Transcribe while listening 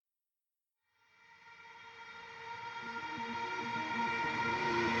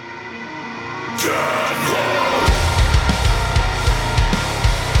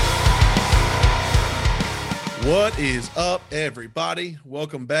What is up, everybody?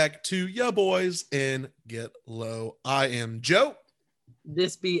 Welcome back to Ya Boys and Get Low. I am Joe.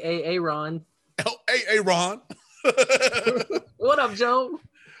 This be Ron. Oh, Ron. What up, Joe?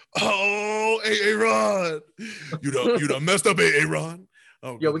 Oh, Ron. You done messed up, Ron.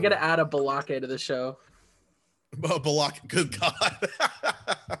 Oh, Yo, we gotta add a Balake to the show. Balak, good God.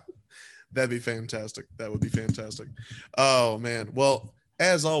 That'd be fantastic. That would be fantastic. Oh, man. Well,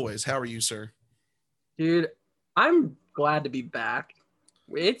 as always, how are you, sir? Dude, I'm glad to be back.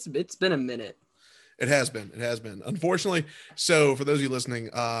 It's been a minute. It has been. Unfortunately, so for those of you listening,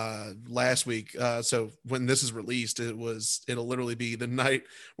 last week, so when this is released, it'll literally be the night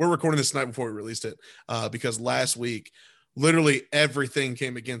we're recording this night before we released it, because last week, literally everything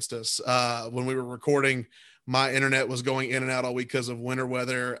came against us. When we were recording, my internet was going in and out all week because of winter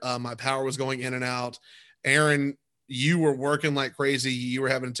weather. My power was going in and out. Aaron, you were working like crazy. You were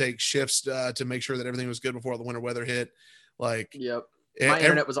having to take shifts to make sure that everything was good before the winter weather hit. Yep. My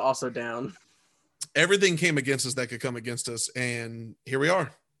internet was also down. Everything came against us that could come against us, and here we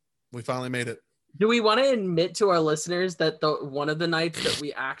are. We finally made it. Do we want to admit to our listeners that one of the nights that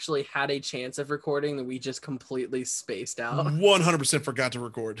we actually had a chance of recording that we just completely spaced out? 100% forgot to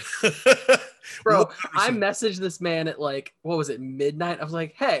record. Bro, 100%. I messaged this man at midnight? I was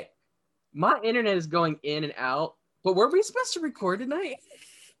like, hey, my internet is going in and out, but were we supposed to record tonight?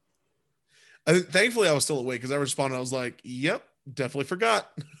 Thankfully, I was still awake because I responded. I was like, yep, definitely forgot.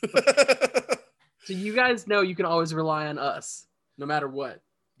 So you guys know you can always rely on us, no matter what.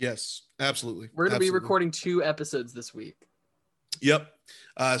 Yes, absolutely. We're going to be recording 2 episodes this week. Yep.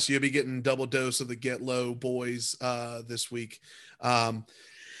 So you'll be getting double dose of the Get Low boys this week. But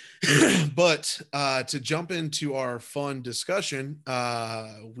to jump into our fun discussion,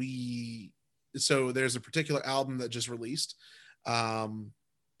 so there's a particular album that just released,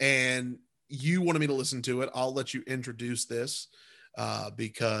 and you wanted me to listen to it. I'll let you introduce this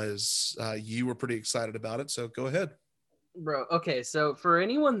because you were pretty excited about it. So go ahead. Bro, okay, so for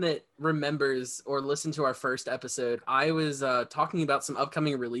anyone that remembers or listened to our first episode, I was talking about some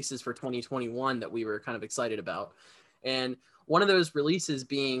upcoming releases for 2021 that we were kind of excited about. And one of those releases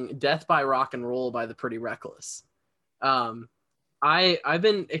being Death by Rock and Roll by the Pretty Reckless. I've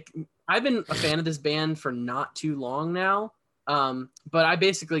been a fan of this band for not too long now, but I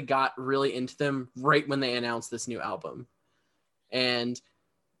basically got really into them right when they announced this new album. And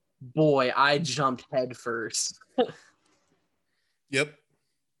boy, I jumped head first. Yep.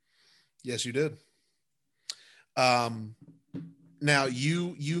 Yes, you did. Now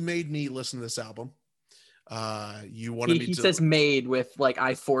you made me listen to this album. You wanted me to. He says made with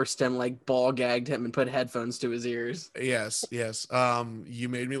I forced him, ball gagged him and put headphones to his ears. Yes. You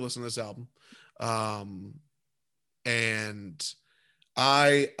made me listen to this album. And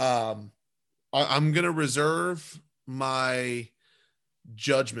I'm gonna reserve my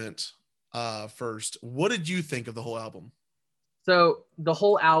judgment first. What did you think of the whole album? So the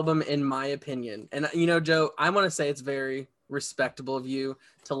whole album, in my opinion, and Joe, I want to say it's very respectable of you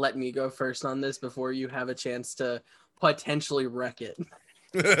to let me go first on this before you have a chance to potentially wreck it.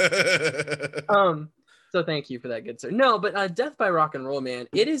 So thank you for that, good sir. No, but Death by Rock and Roll, man,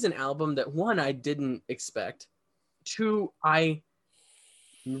 it is an album that, one, I didn't expect. 2, I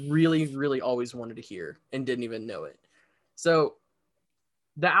really, really always wanted to hear and didn't even know it. So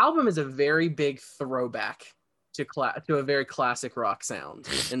the album is a very big throwback to a very classic rock sound,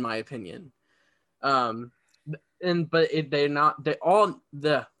 in my opinion. Wow,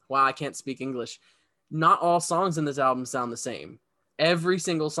 I can't speak English. Not all songs in this album sound the same. Every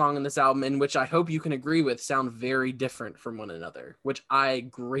single song in this album, in which I hope you can agree with, sound very different from one another, which I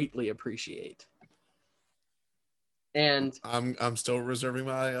greatly appreciate. And I'm still reserving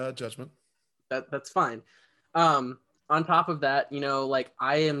my judgment. That's fine. On top of that,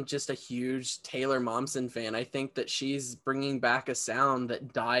 I am just a huge Taylor Momsen fan. I think that she's bringing back a sound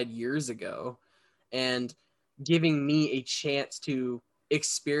that died years ago and giving me a chance to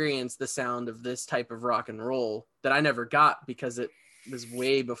experience the sound of this type of rock and roll that I never got because it was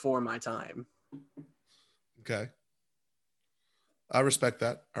way before my time. Okay. I respect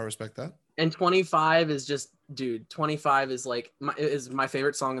that. And 25 is just, dude, 25 is is my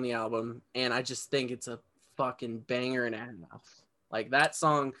favorite song on the album. And I just think it's a fucking banger and a half. That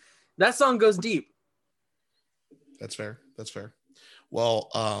song goes deep. That's fair.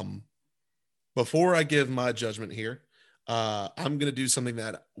 Well, before I give my judgment here, I'm going to do something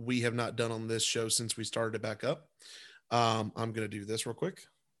that we have not done on this show since we started it back up. I'm going to do this real quick.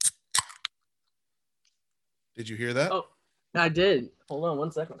 Did you hear that? Oh, I did. Hold on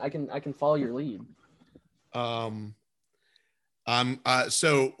one second. I can follow your lead. For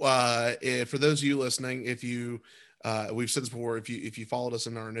those of you listening, if you we've said this before, if you followed us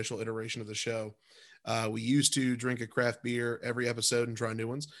in our initial iteration of the show, we used to drink a craft beer every episode and try new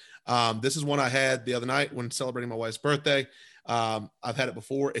ones. This is one I had the other night when celebrating my wife's birthday. I've had it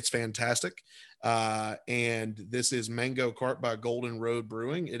before. It's fantastic. And this is Mango Cart by Golden Road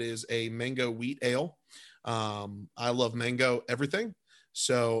Brewing. It is a mango wheat ale. I love mango everything.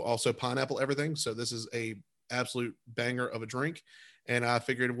 So also pineapple everything. So this is a absolute banger of a drink. And I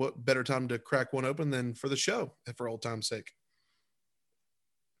figured what better time to crack one open than for the show, for old time's sake.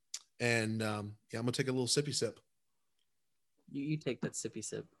 And yeah, I'm gonna take a little sippy sip. You take that sippy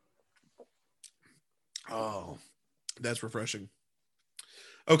sip. Oh, that's refreshing.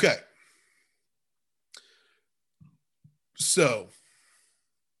 Okay. So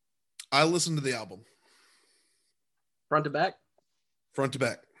I listened to the album. Front to back? Front to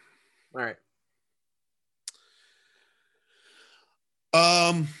back. All right.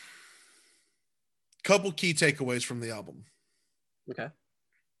 Couple key takeaways from the album. Okay.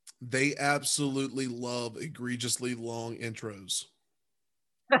 They absolutely love egregiously long intros.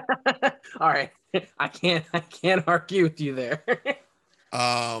 All right. I can't argue with you there.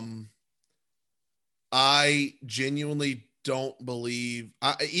 I genuinely don't believe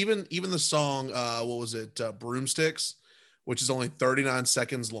even the song what was it, Broomsticks, which is only 39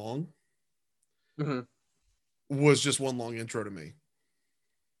 seconds long, was just one long intro to me.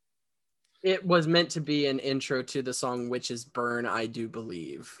 It was meant to be an intro to the song Witches Burn, I do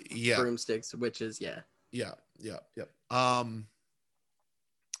believe. Yeah. Broomsticks, Witches, yeah. Yeah.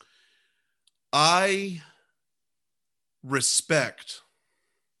 I respect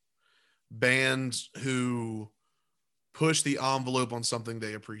bands who push the envelope on something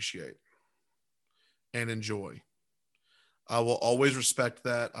they appreciate and enjoy. I will always respect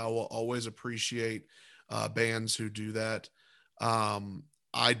that. I will always appreciate bands who do that.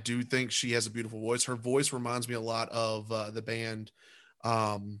 I do think she has a beautiful voice. Her voice reminds me a lot of the band.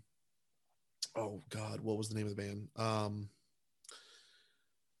 Oh God, what was the name of the band?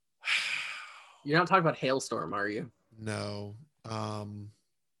 You're not talking about Hailstorm, are you? No.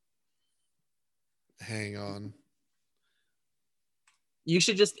 Hang on. You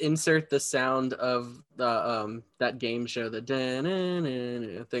should just insert the sound of the that game show,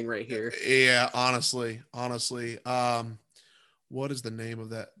 the thing right here. Yeah, honestly. What is the name of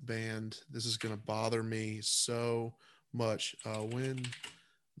that band? This is gonna bother me so much. When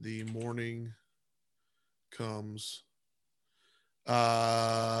the morning comes.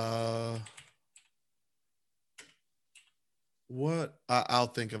 What? I'll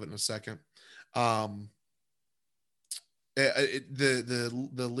think of it in a second. The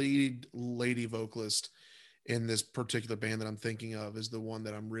lead lady vocalist in this particular band that I'm thinking of is the one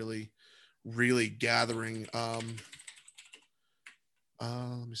that I'm really gathering. Let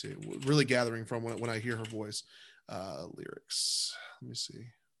me see. Really gathering from when I hear her voice. Lyrics. Let me see.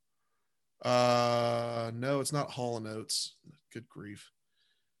 No, it's not Hall & Oates. Good grief.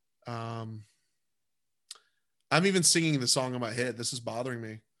 I'm even singing the song in my head. This is bothering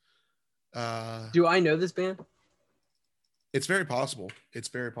me. Do I know this band? It's very possible.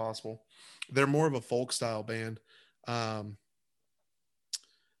 They're more of a folk style band. Like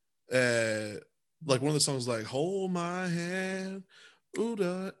one of the songs like Hold My Hand. Ooh,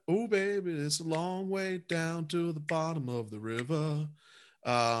 ooh, baby, it's a long way down to the bottom of the river.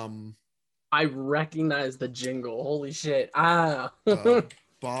 I recognize the jingle. Holy shit. Bottom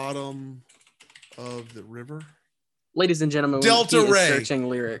of the river. Ladies and gentlemen, Delta Ray. Searching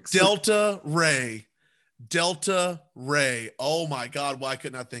lyrics. Delta Ray. Oh my God, why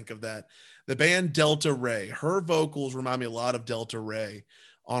couldn't I think of that? The band Delta Ray. Her vocals remind me a lot of Delta Ray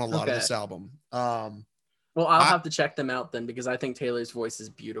on a lot of this album. Well, I'll have to check them out then because I think Taylor's voice is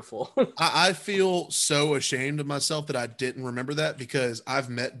beautiful. I feel so ashamed of myself that I didn't remember that because I've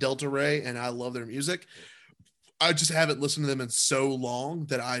met Delta Ray and I love their music. I just haven't listened to them in so long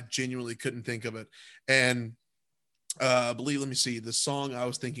that I genuinely couldn't think of it. And let me see. The song I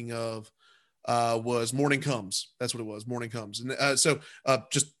was thinking of was Morning Comes. That's what it was. Morning Comes. And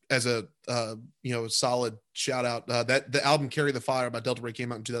just as a solid shout out, that the album Carry the Fire by Delta Ray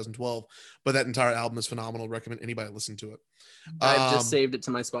came out in 2012, but that entire album is phenomenal. Recommend anybody listen to it. I've just saved it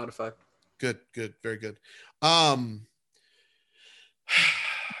to my Spotify. Good, very good.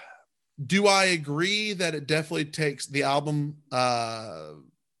 Do I agree that it definitely takes the album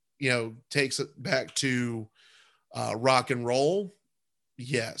takes it back to rock and roll?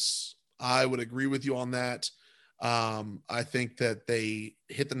 Yes, I would agree with you on that. I think that they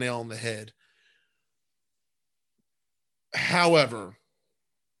hit the nail on the head. However,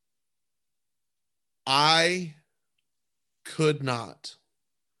 I could not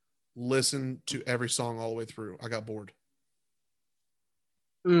listen to every song all the way through. I got bored.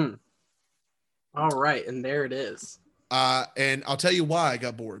 All right, and there it is. And I'll tell you why I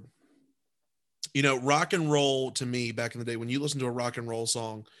got bored. You know, rock and roll to me back in the day, when you listen to a rock and roll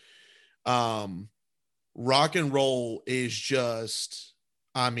song, rock and roll is just,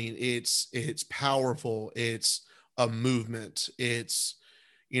 I mean, it's powerful. It's a movement. It's,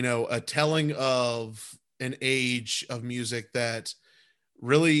 you know, a telling of an age of music that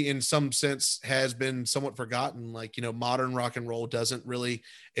really in some sense has been somewhat forgotten. Like, you know, modern rock and roll doesn't really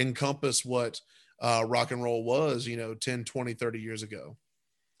encompass what rock and roll was, you know, 10, 20, 30 years ago.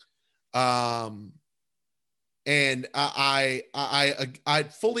 And I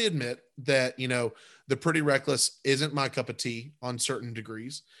fully admit that, you know, the Pretty Reckless isn't my cup of tea on certain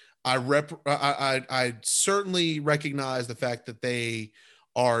degrees. I certainly recognize the fact that they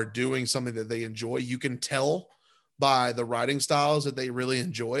are doing something that they enjoy. You can tell by the writing styles that they really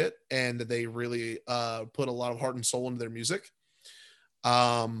enjoy it and that they really put a lot of heart and soul into their music.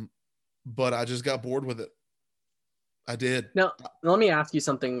 But I just got bored with it. I did. Now, let me ask you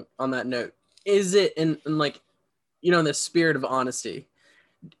something on that note. Is it in like, you know, in the spirit of honesty,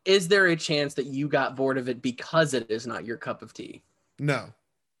 is there a chance that you got bored of it because it is not your cup of tea? No,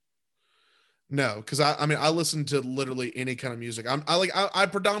 because I mean, I listen to literally any kind of music. I'm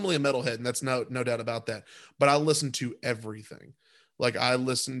predominantly a metalhead, and that's no doubt about that. But I listen to everything. Like, I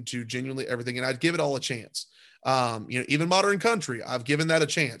listen to genuinely everything, and I'd give it all a chance. You know, even modern country, I've given that a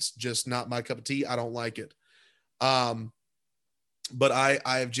chance. Just not my cup of tea. I don't like it. But I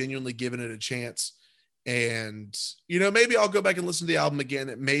have genuinely given it a chance. And, you know, maybe I'll go back and listen to the album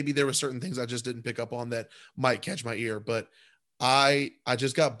again. Maybe there were certain things I just didn't pick up on that might catch my ear, but I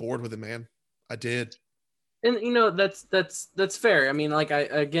just got bored with it, man. I did. And, you know, that's fair. I mean, like,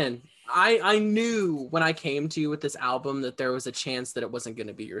 I knew when I came to you with this album that there was a chance that it wasn't going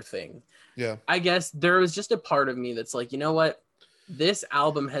to be your thing. Yeah. I guess there was just a part of me that's like, you know what? This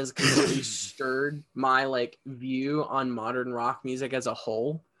album has completely stirred my like view on modern rock music as a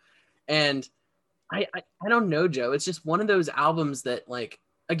whole. And I don't know, Joe. It's just one of those albums that, like,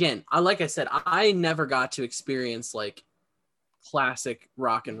 again, like I said, I never got to experience like classic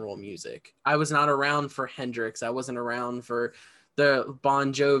rock and roll music. I was not around for Hendrix. I wasn't around for the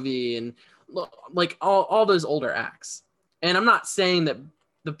Bon Jovi and like all those older acts. And I'm not saying that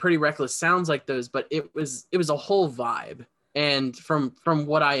the Pretty Reckless sounds like those, but it was a whole vibe. And from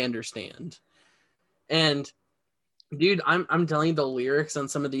what I understand, and dude, I'm telling you, the lyrics on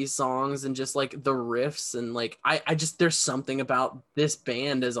some of these songs and just like the riffs and like I just, there's something about this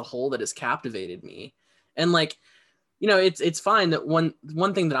band as a whole that has captivated me. And like, you know, it's fine that one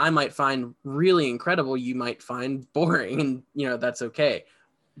thing that I might find really incredible, you might find boring, and you know, that's okay.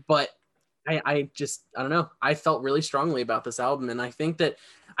 But I don't know. I felt really strongly about this album, and I think that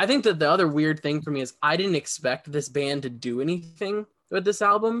the other weird thing for me is I didn't expect this band to do anything with this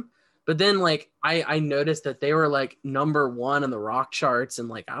album. But then, like, I noticed that they were, like, #1 on the rock charts, and,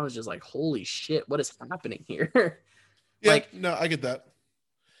 like, I was just like, holy shit, what is happening here? Yeah, Like, no, I get that.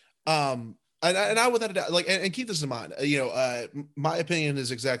 And I without a doubt, like, and keep this in mind, you know, my opinion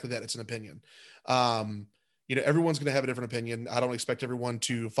is exactly that. It's an opinion. You know, everyone's going to have a different opinion. I don't expect everyone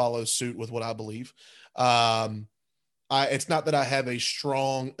to follow suit with what I believe. It's not that I have a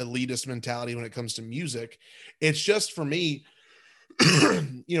strong elitist mentality when it comes to music. It's just, for me,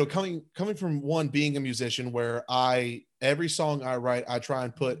 you know, coming from one, being a musician, where every song I write, I try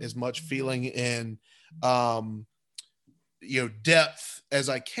and put as much feeling and you know, depth as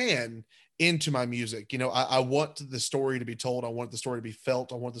I can into my music. You know, I want the story to be told. I want the story to be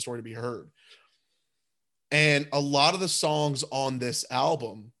felt. I want the story to be heard. And a lot of the songs on this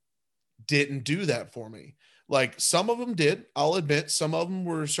album didn't do that for me. Like, some of them did, I'll admit. Some of them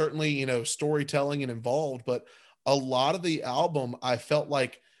were certainly, you know, storytelling and involved, but a lot of the album, I felt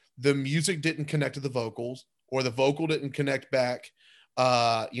like the music didn't connect to the vocals, or the vocal didn't connect back.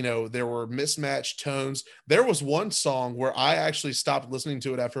 You know, there were mismatched tones. There was one song where I actually stopped listening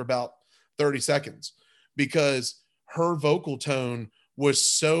to it after about 30 seconds because her vocal tone was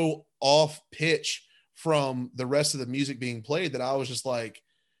so off pitch from the rest of the music being played that I was just like,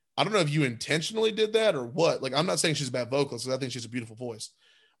 I don't know if you intentionally did that or what. Like, I'm not saying she's a bad vocalist, because I think she's a beautiful voice.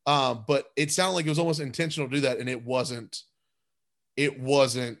 But it sounded like it was almost intentional to do that, and it wasn't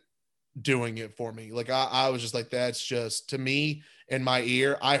doing it for me. Like, I was just like, that's just, to me, in my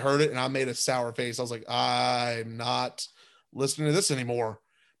ear, I heard it and I made a sour face. I was like, I'm not listening to this anymore,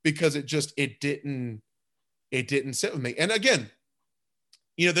 because it didn't sit with me. And again,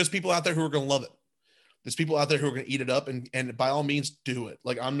 you know, there's people out there who are going to love it. There's people out there who are going to eat it up, and by all means do it.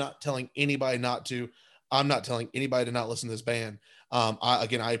 Like, I'm not telling anybody not to. I'm not telling anybody to not listen to this band.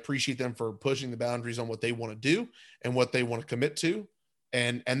 I appreciate them for pushing the boundaries on what they want to do and what they want to commit to.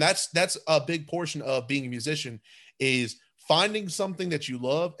 And that's a big portion of being a musician, is finding something that you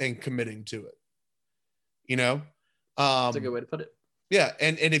love and committing to it. You know, That's a good way to put it. Yeah,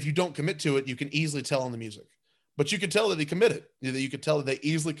 and if you don't commit to it, you can easily tell on the music. But you could tell that they committed. You could tell that they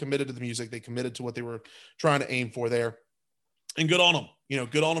easily committed to the music. They committed to what they were trying to aim for there. And good on them.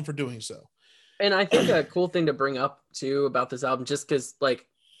 Good on them for doing so. And I think a cool thing to bring up too about this album, just because like,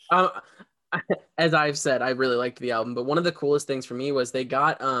 as I've said, I really liked the album, but one of the coolest things for me was they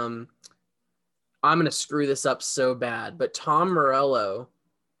got, I'm going to screw this up so bad, but Tom Morello,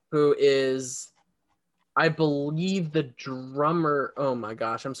 who is, I believe, the drummer. Oh my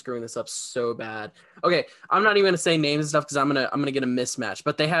gosh, I'm screwing this up so bad. Okay, I'm not even gonna say names and stuff because I'm gonna get a mismatch.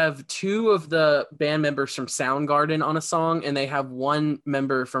 But they have two of the band members from Soundgarden on a song, and they have one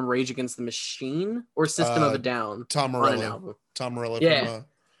member from Rage Against the Machine or System of a Down Tom on an Morello. album. Tom Morello Yeah.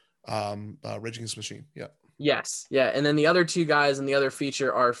 from Rage Against the Machine. Yeah. Yes. Yeah. And then the other two guys in the other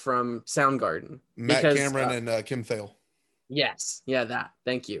feature are from Soundgarden. Matt Cameron and Kim Thale. Yes. Yeah, that.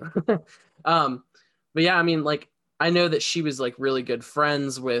 Thank you. But yeah, I mean, like, I know that she was like really good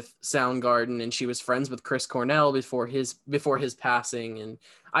friends with Soundgarden, and she was friends with Chris Cornell before his passing. And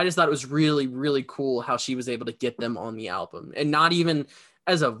I just thought it was really, really cool how she was able to get them on the album, and not even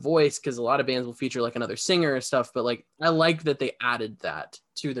as a voice, because a lot of bands will feature like another singer or stuff. But like, I like that they added that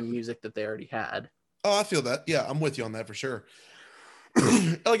to the music that they already had. Oh, I feel that. Yeah, I'm with you on that for sure.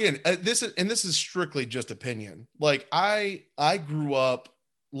 Again, this is strictly just opinion. Like I grew up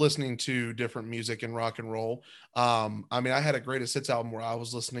listening to different music and rock and roll. I mean, I had a greatest hits album where I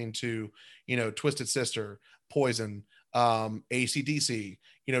was listening to, Twisted Sister, Poison, AC/DC,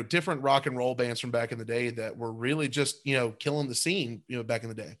 different rock and roll bands from back in the day that were really just, killing the scene, back in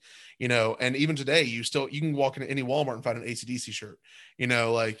the day, and even today you can walk into any Walmart and find an AC/DC shirt,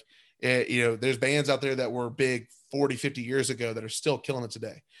 there's bands out there that were big 40, 50 years ago that are still killing it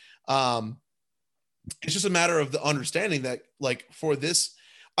today. It's just a matter of the understanding that, like, for this,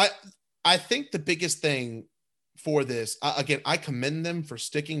 I think the biggest thing for this, again, I commend them for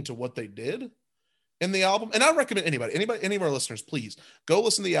sticking to what they did in the album. And I recommend any of our listeners, please go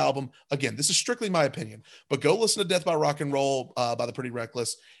listen to the album. Again, this is strictly my opinion, but go listen to Death by Rock and Roll by the Pretty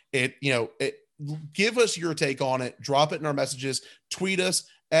Reckless. Give us your take on it. Drop it in our messages. Tweet us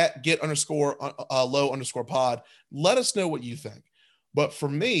at get_low_pod. Let us know what you think. But for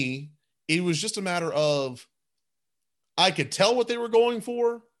me, it was just a matter of, I could tell what they were going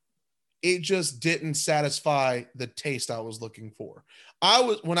for. It just didn't satisfy the taste I was looking for.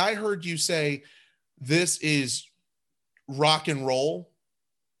 When I heard you say this is rock and roll,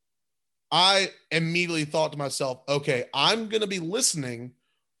 I immediately thought to myself, okay, I'm going to be listening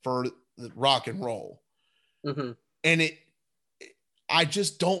for the rock and roll. Mm-hmm. And I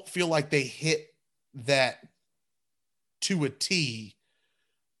just don't feel like they hit that to a T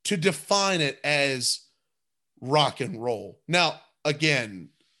to define it as rock and roll. Now, again,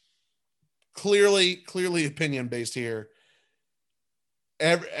 clearly opinion based here.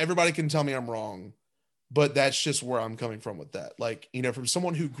 Everybody can tell me I'm wrong, but that's just where I'm coming from with that. Like, from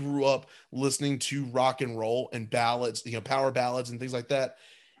someone who grew up listening to rock and roll and ballads, power ballads and things like that,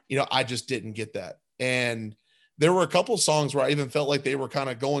 I just didn't get that. And there were a couple of songs where I even felt like they were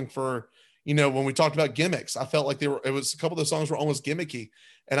kind of going for, when we talked about gimmicks, I felt like it was a couple of the songs were almost gimmicky.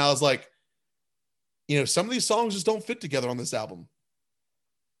 And I was like, some of these songs just don't fit together on this album.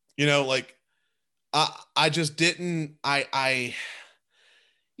 I just didn't,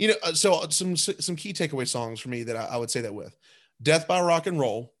 so some key takeaway songs for me that I would say that with: Death by Rock and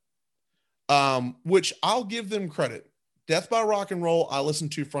Roll, which I'll give them credit. Death by Rock and Roll, I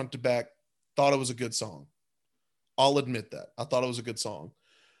listened to front to back, thought it was a good song. I'll admit that. I thought it was a good song.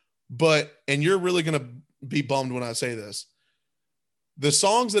 But, and you're really going to be bummed when I say this, the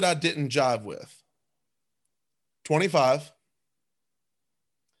songs that I didn't jive with: 25,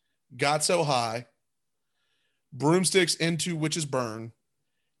 Got So High, Broomsticks Into Witches Burn,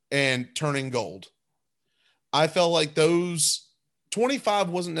 and Turning Gold. I felt like those 25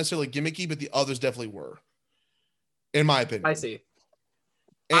 wasn't necessarily gimmicky, but the others definitely were, in my opinion. I see.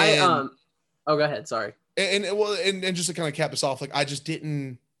 And, go ahead. Sorry. And just to kind of cap this off, like, I just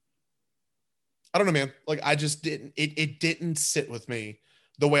didn't, I don't know, man. Like, I just didn't, it didn't sit with me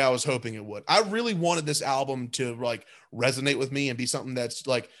the way I was hoping it would. I really wanted this album to like resonate with me and be something that's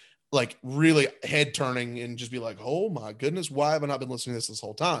like really head turning and just be like, oh my goodness, why have I not been listening to this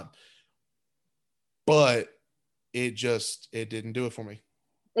whole time? But it didn't do it for me.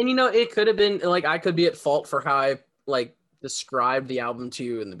 And it could have been like, I could be at fault for how I like described the album to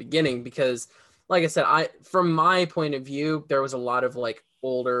you in the beginning, because like I said, from my point of view, there was a lot of like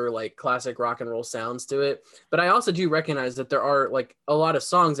older, like classic rock and roll sounds to it. But I also do recognize that there are like a lot of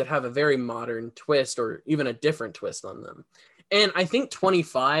songs that have a very modern twist or even a different twist on them. And I think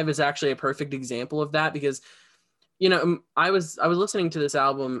 25 is actually a perfect example of that because, you know, I was listening to this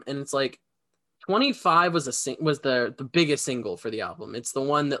album and it's like 25 was the biggest single for the album. It's the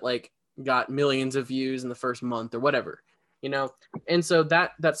one that like got millions of views in the first month or whatever, you know. And so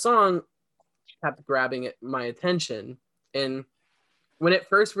that song kept grabbing my attention. And when it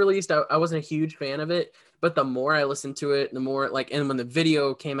first released, I wasn't a huge fan of it, but the more I listened to it, the more like, and when the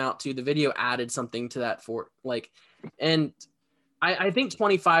video came out too, the video added something to that for like, and I think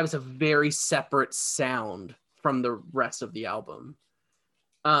 25 is a very separate sound from the rest of the album.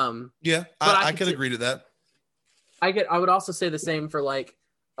 Yeah, but I could agree to that. I would also say the same for like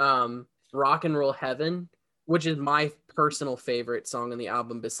Rock and Roll Heaven, which is my personal favorite song on the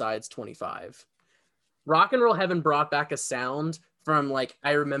album besides 25. Rock and Roll Heaven brought back a sound from like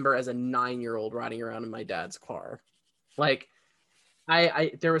I remember as a 9-year-old riding around in my dad's car. Like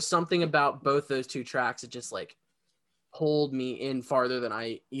I there was something about both those two tracks that just like pulled me in farther than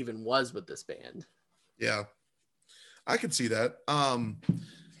I even was with this band. Yeah, I could see that.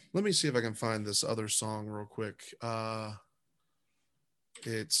 Let me see if I can find this other song real quick.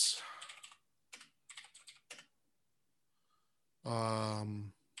 It's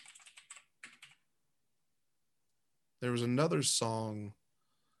there was another song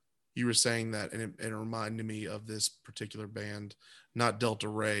you were saying that, and it reminded me of this particular band, not Delta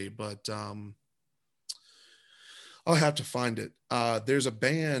Ray, but I'll have to find it. There's a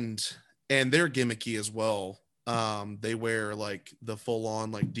band, and they're gimmicky as well. They wear like the full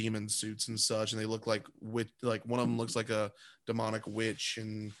on like demon suits and such, and they look like like one of them looks like a demonic witch,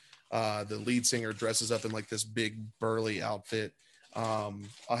 and the lead singer dresses up in like this big burly outfit. I'll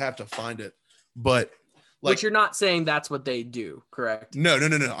have to find it, but like, which you're not saying that's what they do, correct? No.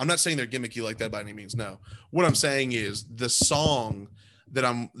 I'm not saying they're gimmicky like that by any means. No, what I'm saying is the song that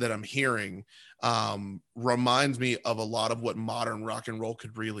I'm hearing reminds me of a lot of what modern rock and roll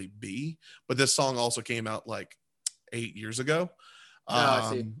could really be. But this song also came out like 8 years ago. I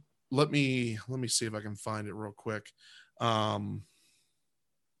see. Let me see if I can find it real quick. Oh,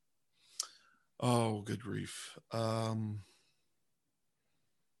 good grief.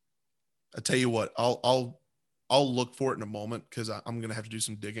 I tell you what, I'll look for it in a moment because I'm gonna have to do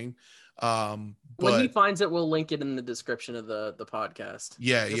some digging. But when he finds it, we'll link it in the description of the podcast.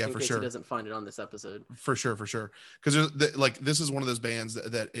 Yeah, in for case sure. He doesn't find it on this episode. For sure. Because like this is one of those bands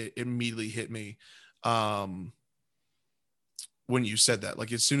that it immediately hit me when you said that.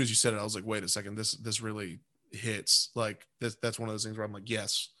 Like as soon as you said it, I was like, wait a second, this really hits. Like that's one of those things where I'm like,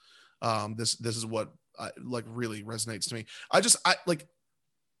 yes, this is what like really resonates to me. I like.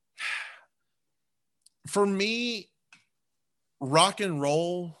 For me, rock and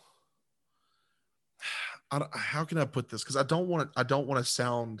roll. How can I put this? Because I don't want to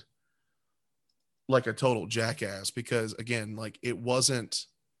sound like a total jackass. Because again, like it wasn't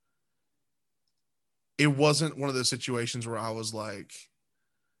one of those situations where I was like,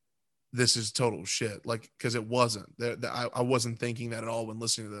 "This is total shit." Like because it wasn't. I wasn't thinking that at all when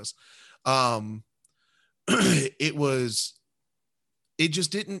listening to this. It was. It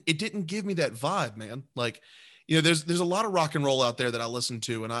just didn't give me that vibe, man. Like, you know, there's a lot of rock and roll out there that I listen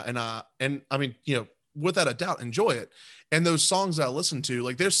to, and I mean, you know, without a doubt, enjoy it. And those songs that I listen to,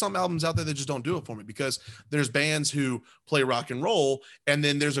 like, there's some albums out there that just don't do it for me because there's bands who play rock and roll, and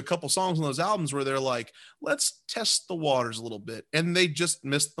then there's a couple songs on those albums where they're like, let's test the waters a little bit, and they just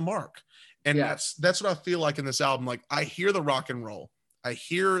missed the mark. And that's what I feel like in this album. Like, I hear the rock and roll, I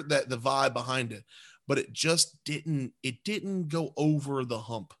hear that the vibe behind it, but it just didn't go over the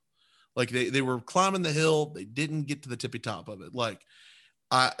hump. Like they were climbing the hill. They didn't get to the tippy top of it. Like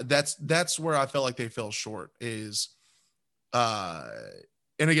that's where I felt like they fell short is, and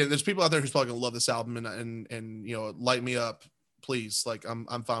again, there's people out there who's probably gonna love this album and, you know, light me up, please. Like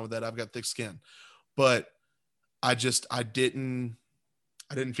I'm fine with that. I've got thick skin, but I didn't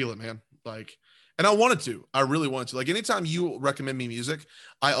feel it, man. Like, and I really wanted to. Like, anytime you recommend me music,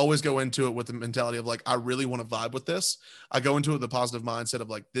 I always go into it with the mentality of like, I really want to vibe with this. I go into it with the positive mindset of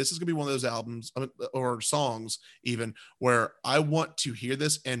like, this is going to be one of those albums or songs even where I want to hear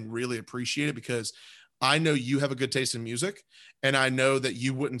this and really appreciate it because I know you have a good taste in music and I know that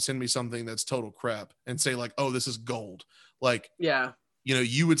you wouldn't send me something that's total crap and say like, oh, this is gold. Like, yeah, you know,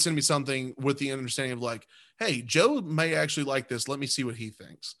 you would send me something with the understanding of like, hey, Joe may actually like this. Let me see what he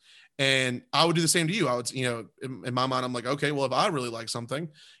thinks. And I would do the same to you. I would, you know, in my mind, I'm like, okay, well, if I really like something,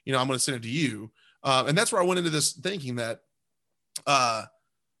 you know, I'm going to send it to you. And that's where I went into this thinking that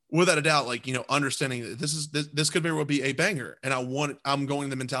without a doubt, like, understanding that this could very well be a banger, and I'm going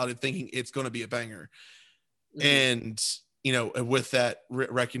the mentality of thinking it's going to be a banger. Mhm. And, with that,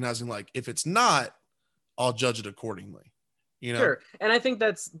 recognizing, like, if it's not, I'll judge it accordingly. Sure. And I think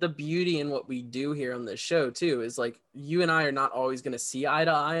that's the beauty in what we do here on this show too, is like you and I are not always going to see eye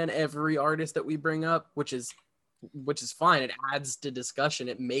to eye on every artist that we bring up, which is fine. It adds to discussion.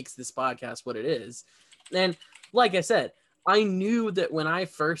 It makes this podcast what it is. And like I said, I knew that when I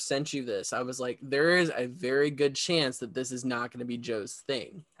first sent you this, I was like, there is a very good chance that this is not going to be Joe's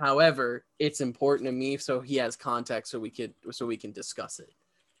thing. However, it's important to me so he has context so we can discuss it.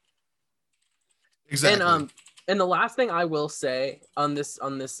 Exactly. And the last thing I will say on this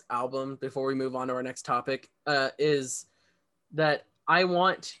album before we move on to our next topic is that I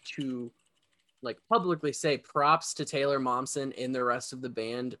want to like publicly say props to Taylor Momsen and the rest of the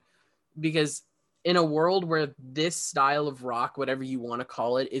band, because in a world where this style of rock, whatever you want to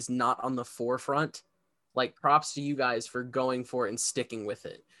call it, is not on the forefront, like props to you guys for going for it and sticking with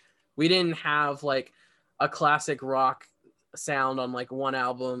it. We didn't have like a classic rock sound on like one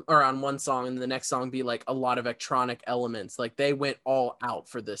album or on one song and the next song be like a lot of electronic elements. Like they went all out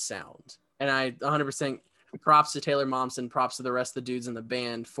for this sound. And I 100% props to Taylor Momsen, props to the rest of the dudes in the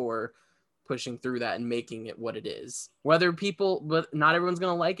band for pushing through that and making it what it is. But not everyone's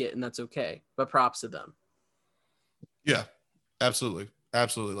going to like it, and that's okay. But props to them. Yeah, absolutely.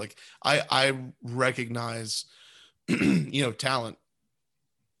 Absolutely. Like I recognize, talent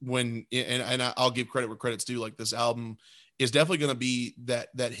when, and I'll give credit where credit's due. Like this album is definitely going to be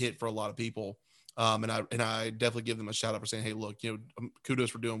that hit for a lot of people. And I definitely give them a shout out for saying, hey, look,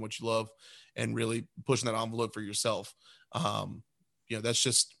 kudos for doing what you love and really pushing that envelope for yourself. That's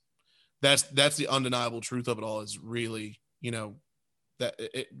the undeniable truth of it all, is really,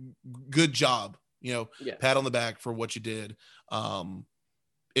 good job, yeah. Pat on the back for what you did.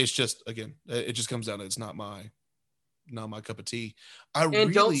 It's just, again, it just comes down to, it's not my cup of tea.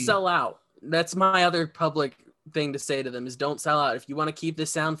 Don't sell out. That's my other public thing to say to them, is don't sell out. If you want to keep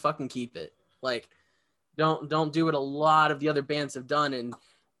this sound, fucking keep it. Like, don't do what a lot of the other bands have done and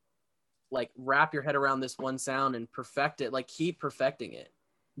like wrap your head around this one sound and perfect it. Like, keep perfecting it.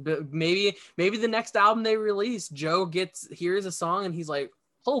 But maybe the next album they release, Joe hears a song and he's like,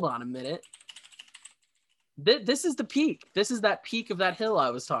 hold on a minute. This is the peak. This is that peak of that hill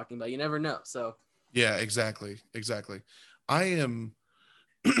I was talking about. You never know. So yeah, exactly. I am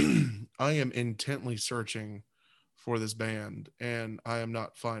intently searching for this band, and I am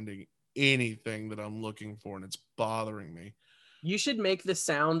not finding anything that I'm looking for, and it's bothering me. You should make the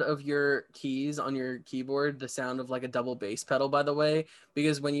sound of your keys on your keyboard the sound of like a double bass pedal, by the way,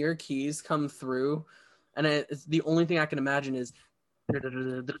 because when your keys come through, and it's the only thing I can imagine is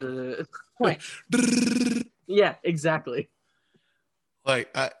like, yeah, exactly.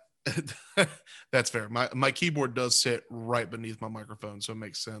 Like, that's fair. My keyboard does sit right beneath my microphone, so it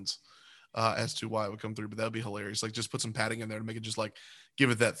makes sense as to why it would come through. But that would be hilarious. Like, just put some padding in there to make it just like give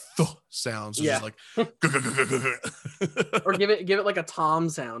it that sound. So yeah, just like or give it like a tom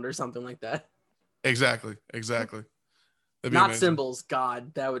sound or something like that. Exactly. Not cymbals.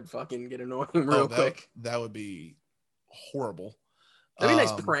 God, that would fucking get annoying real quick. That would be horrible. That'd be a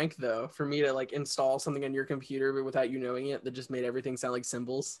nice prank though, for me to like install something on your computer but without you knowing it that just made everything sound like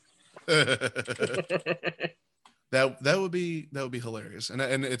cymbals. that would be hilarious. And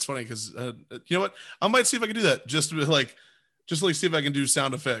it's funny because you know what, I might see if I can do that, just to see if I can do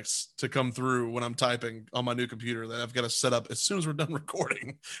sound effects to come through when I'm typing on my new computer that I've got to set up as soon as we're done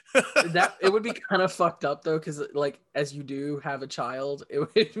recording. That it would be kind of fucked up though, because like as you do have a child, it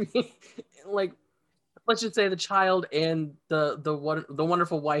would be like, let's just say the child and the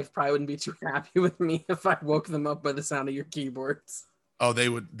wonderful wife probably wouldn't be too happy with me if I woke them up by the sound of your keyboards. Oh, they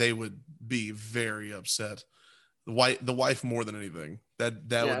would be very upset. The wife more than anything.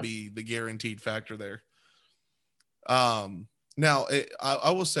 That would be the guaranteed factor there. Now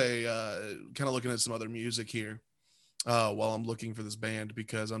I will say, kind of looking at some other music here while I'm looking for this band,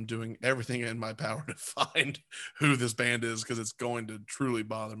 because I'm doing everything in my power to find who this band is, because it's going to truly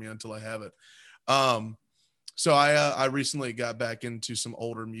bother me until I have it. So I recently got back into some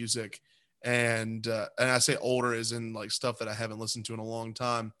older music, and I say older as in like stuff that I haven't listened to in a long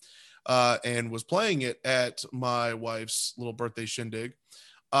time, and was playing it at my wife's little birthday shindig.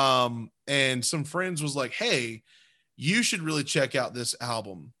 And some friends was like, hey, you should really check out this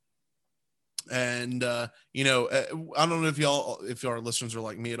album. And I don't know if our listeners are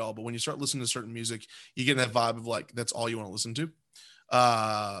like me at all, but when you start listening to certain music, you get that vibe of like, that's all you want to listen to.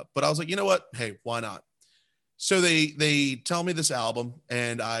 But I was like, you know what? Hey, why not? So they tell me this album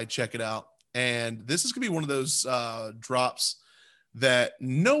and I check it out. And this is gonna be one of those drops that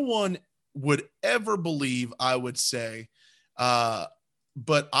no one would ever believe I would say.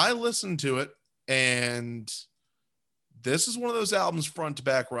 But I listened to it, and this is one of those albums front to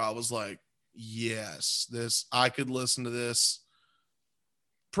back where I was like, yes, I could listen to this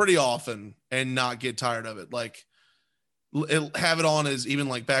pretty often and not get tired of it. Like, have it on as even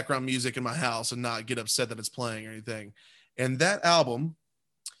like background music in my house and not get upset that it's playing or anything. And that album,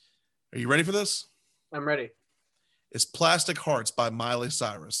 are you ready for this? I'm ready. It's Plastic Hearts by Miley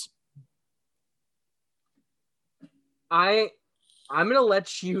Cyrus. I'm going to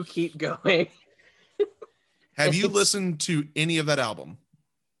let you keep going. Have you listened to any of that album?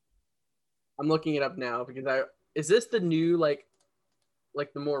 I'm looking it up now because is this the new, like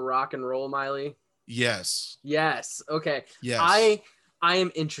the more rock and roll Miley? Yes. Yes. Okay. Yes. I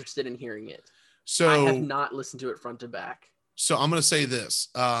am interested in hearing it. So I have not listened to it front to back. So I'm going to say this.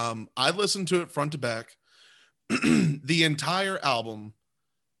 I listened to it front to back. The entire album,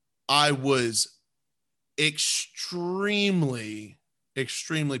 I was extremely,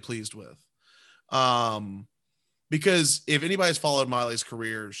 extremely pleased with. Because if anybody's followed Miley's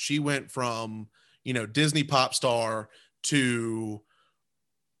career, she went from, Disney pop star to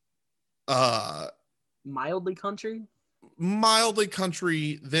mildly country,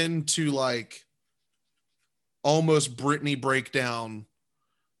 then to like almost Britney breakdown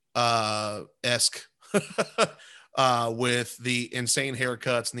esque with the insane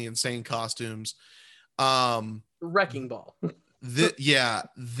haircuts and the insane costumes. Wrecking Ball.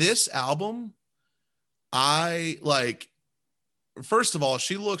 This album, I like. First of all,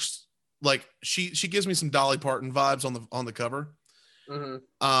 she looks like she gives me some Dolly Parton vibes on the cover.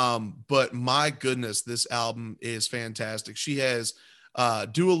 Mm-hmm. But my goodness, this album is fantastic. She has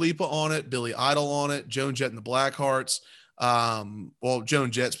Dua Lipa on it, Billy Idol on it, Joan Jett and the Blackhearts.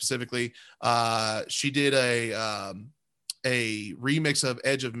 Joan Jett specifically. She did a remix of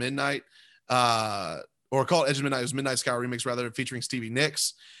Edge of Midnight, or called Edge of Midnight. It was Midnight Sky remix rather, featuring Stevie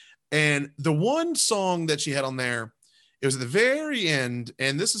Nicks. And the one song that she had on there, it was at the very end,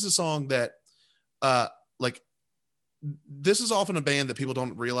 and this is a song that, this is often a band that people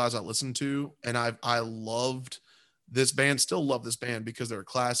don't realize I listen to, and I loved this band, still love this band because they're a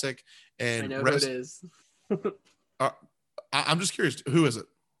classic. And I know who it is. I'm just curious, who is it?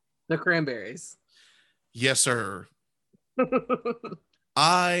 The Cranberries. Yes, sir.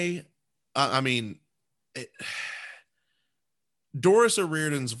 I mean, Doris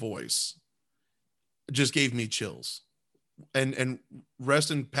O'Riordan's voice just gave me chills, and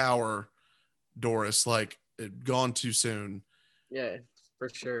rest in power, Doris. Like, gone too soon. Yeah, for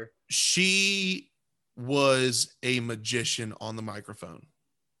sure. She was a magician on the microphone.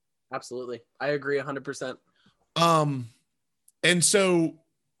 Absolutely. I agree 100%. And so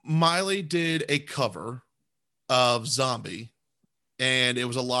Miley did a cover of Zombie, and it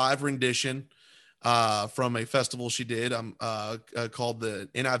was a live rendition from a festival she did called the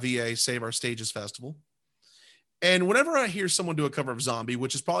NIVA Save Our Stages Festival. And whenever I hear someone do a cover of Zombie,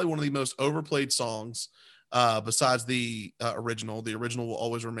 which is probably one of the most overplayed songs besides the original will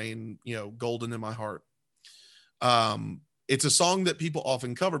always remain, golden in my heart. It's a song that people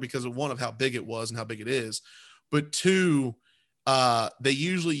often cover because of, one, of how big it was and how big it is, but two, they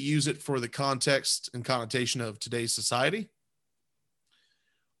usually use it for the context and connotation of today's society.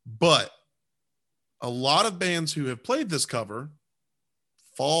 But a lot of bands who have played this cover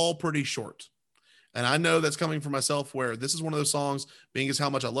fall pretty short. And I know that's coming from myself, where this is one of those songs, being as how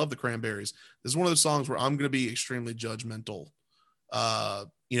much I love the Cranberries, this is one of those songs where I'm going to be extremely judgmental,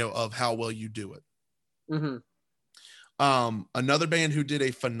 of how well you do it. Mm-hmm. Another band who did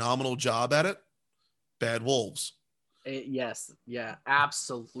a phenomenal job at it, Bad Wolves. Yes. Yeah,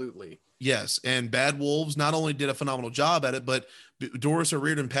 absolutely. Yes. And Bad Wolves not only did a phenomenal job at it, but Doris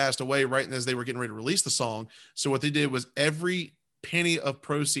O'Riordan passed away right as they were getting ready to release the song. So what they did was every penny of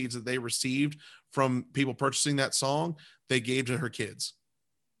proceeds that they received from people purchasing that song, they gave to her kids.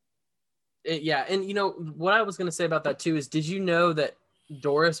 Yeah. And what I was going to say about that too is, did you know that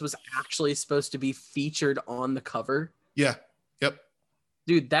Doris was actually supposed to be featured on the cover? Yeah. Yep.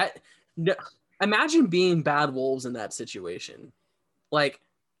 Dude, imagine being Bad Wolves in that situation. Like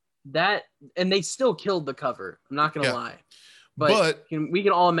that, and they still killed the cover. I'm not going to lie. But we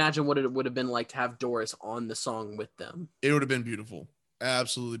can all imagine what it would have been like to have Doris on the song with them. It would have been beautiful.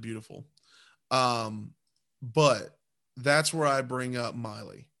 Absolutely beautiful. But that's where I bring up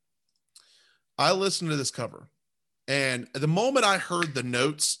Miley. I listened to this cover, and the moment I heard the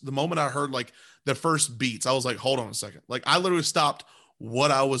notes, the moment I heard like the first beats, I was like, hold on a second. Like, I literally stopped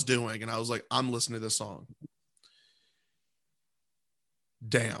what I was doing, and I was like, I'm listening to this song.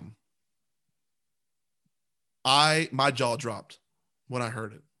 Damn. My jaw dropped. when I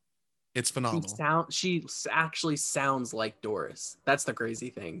heard it. It's phenomenal. She actually sounds like Doris. That's the crazy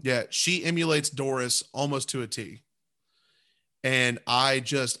thing. Yeah, she emulates Doris almost to a T. And I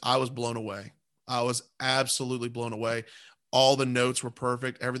was blown away. I was absolutely blown away. All the notes were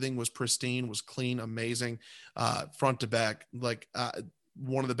perfect. Everything was pristine, was clean, amazing, front to back. Like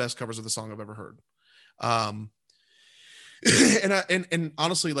one of the best covers of the song I've ever heard. And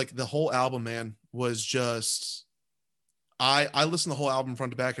honestly, like the whole album, man, was just, I listened to the whole album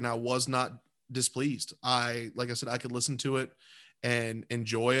front to back and I was not displeased. Like I said, I could listen to it and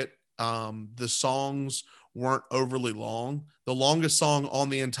enjoy it. The songs weren't overly long. The longest song on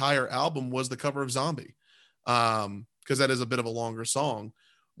the entire album was the cover of Zombie. Because that is a bit of a longer song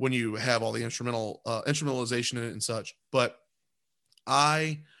when you have all the instrumentalization in it and such. But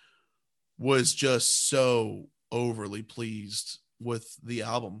I was just so overly pleased with the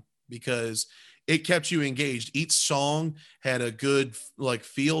album because it kept you engaged. Each song had a good like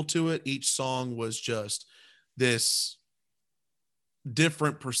feel to it. Each song was just this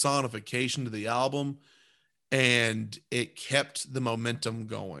different personification to the album, and it kept the momentum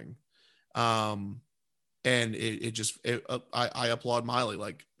going. And I applaud Miley.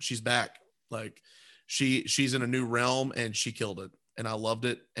 Like she's back. Like she's in a new realm and she killed it. And I loved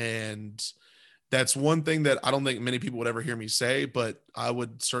it. And that's one thing that I don't think many people would ever hear me say, but I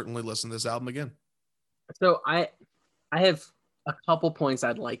would certainly listen to this album again. So I have a couple points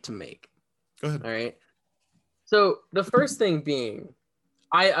I'd like to make. Go ahead. All right. So the first thing being,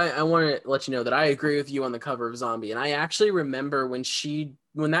 I want to let you know that I agree with you on the cover of Zombie. And I actually remember when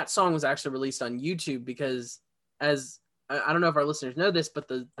that song was actually released on YouTube, because as I don't know if our listeners know this, but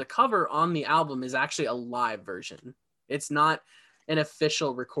the cover on the album is actually a live version. It's not an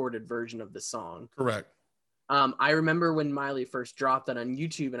official recorded version of the song. Correct. I remember when Miley first dropped that on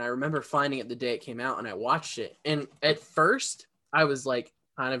YouTube, and I remember finding it the day it came out, and I watched it. And at first I was like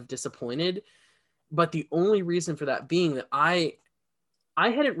kind of disappointed, but the only reason for that being that I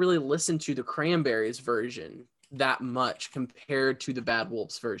hadn't really listened to the Cranberries version that much compared to the Bad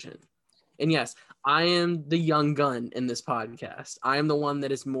Wolves version. And yes, I am the young gun in this podcast. I am the one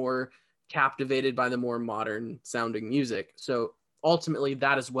that is more captivated by the more modern sounding music. So ultimately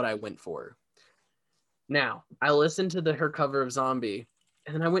that is what I went for. Now, I listened to her cover of Zombie,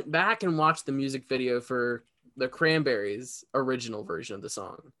 and then I went back and watched the music video for the Cranberries original version of the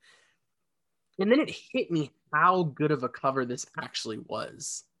song. And then it hit me how good of a cover this actually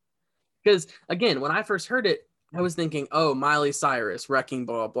was. Because again, when I first heard it, I was thinking, oh, Miley Cyrus, Wrecking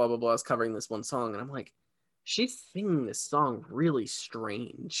Ball, blah, blah, blah, is covering this one song. And I'm like, she's singing this song really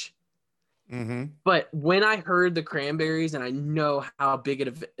strange. Mm-hmm. But when I heard the Cranberries, and I know how big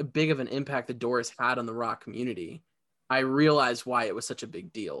of an impact the Doors had on the rock community, I realized why it was such a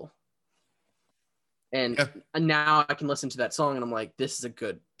big deal. And now I can listen to that song and I'm like, this is a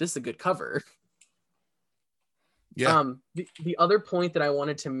good cover. Yeah. The other point that I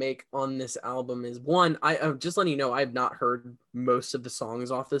wanted to make on this album is, one, I'm just letting you know I've not heard most of the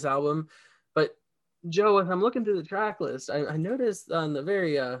songs off this album, but Joe, if I'm looking through the track list, I noticed on the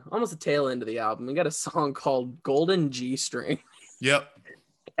very almost the tail end of the album, we got a song called Golden G String. Yep.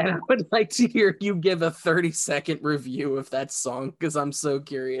 And I would like to hear you give a 30-second review of that song, because I'm so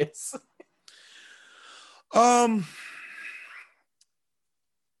curious.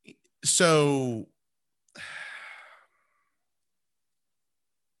 So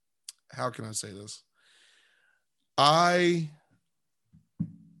how can I say this?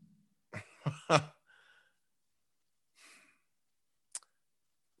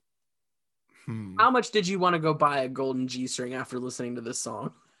 How much did you want to go buy a golden G string after listening to this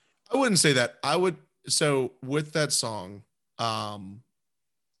song? I wouldn't say that. I would. So with that song,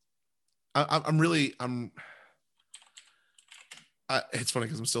 it's funny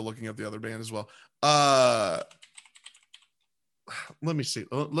because I'm still looking up the other band as well. Let me see.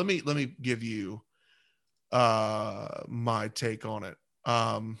 Let me give you my take on it.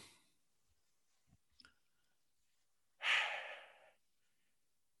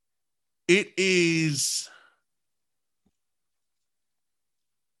 It's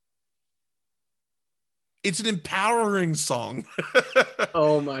an empowering song.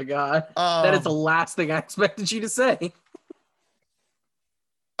 Oh my God. That is the last thing I expected you to say.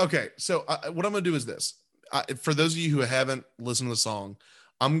 Okay. So what I'm going to do is this. For those of you who haven't listened to the song,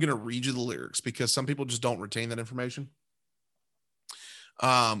 I'm going to read you the lyrics because some people just don't retain that information.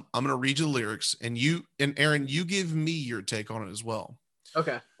 I'm going to read you the lyrics, and Aaron, you give me your take on it as well.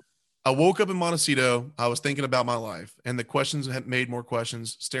 Okay. I woke up in Montecito. I was thinking about my life, and the questions have made more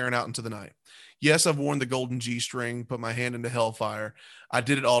questions, staring out into the night. Yes, I've worn the golden G string, put my hand into hellfire. I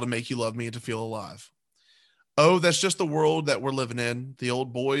did it all to make you love me and to feel alive. Oh, that's just the world that we're living in. The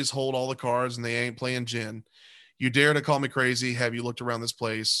old boys hold all the cards and they ain't playing gin. You dare to call me crazy. Have you looked around this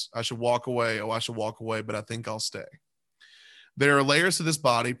place? I should walk away. Oh, I should walk away, but I think I'll stay. There are layers to this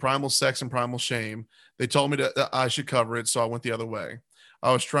body, primal sex and primal shame. They told me that I should cover it, so I went the other way.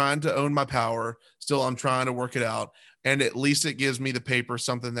 I was trying to own my power. Still, I'm trying to work it out. And at least it gives me the paper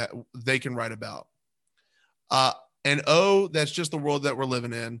something that they can write about. Uh, and oh, that's just the world that we're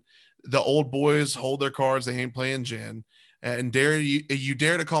living in. The old boys hold their cards. They ain't playing gin. And you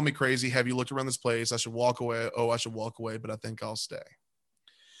dare to call me crazy. Have you looked around this place? I should walk away. Oh, I should walk away, but I think I'll stay.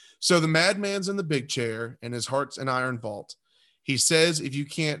 So the madman's in the big chair and his heart's an iron vault. He says, if you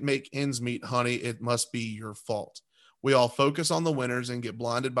can't make ends meet, honey, it must be your fault. We all focus on the winners and get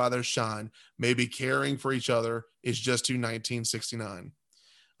blinded by their shine. Maybe caring for each other is just too 1969.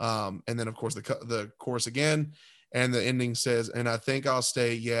 And then, of course, the chorus again. And the ending says, and I think I'll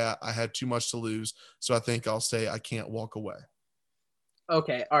stay. Yeah, I had too much to lose. So I think I'll stay. I can't walk away.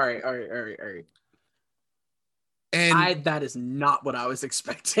 Okay. All right. And that is not what I was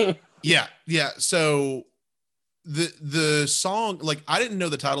expecting. Yeah. So the song, like, I didn't know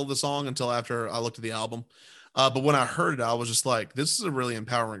the title of the song until after I looked at the album. But when I heard it, I was just like, this is a really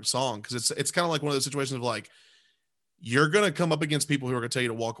empowering song. Cause it's kind of like one of those situations of like, you're going to come up against people who are going to tell you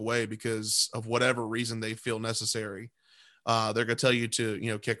to walk away because of whatever reason they feel necessary. They're going to tell you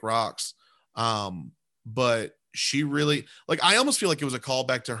to, kick rocks. But she really, like, I almost feel like it was a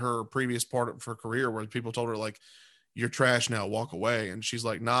callback to her previous part of her career where people told her like, you're trash now, walk away. And she's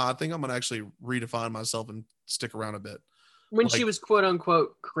like, nah, I think I'm going to actually redefine myself and stick around a bit. When she was quote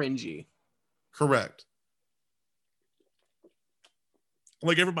unquote cringy. Correct.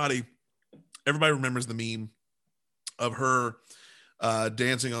 Like everybody remembers the meme of her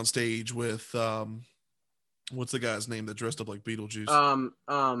dancing on stage with what's the guy's name that dressed up like Beetlejuice?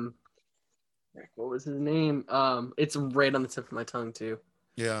 What was his name? It's right on the tip of my tongue too.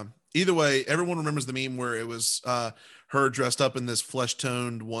 Yeah. Either way, everyone remembers the meme where it was her dressed up in this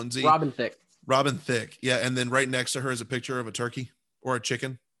flesh-toned onesie. Robin Thicke. Yeah, and then right next to her is a picture of a turkey or a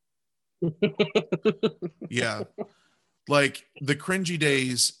chicken. Yeah. Like the cringy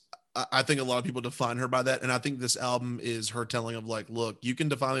days, I think a lot of people define her by that. And I think this album is her telling of like, look, you can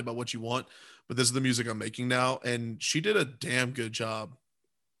define me by what you want, but this is the music I'm making now. And she did a damn good job.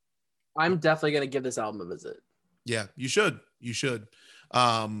 I'm definitely going to give this album a visit. Yeah, you should.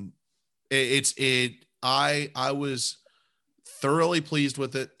 I was thoroughly pleased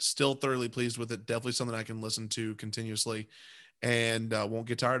with it. Still thoroughly pleased with it. Definitely something I can listen to continuously and won't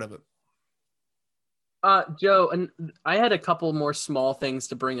get tired of it. Joe, and I had a couple more small things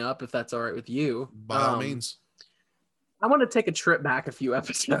to bring up, if that's all right with you. By all means. I want to take a trip back a few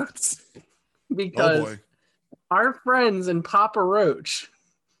episodes because our friends in Papa Roach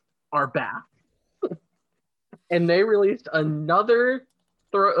are back, and they released another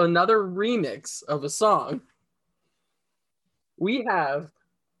remix of a song. We have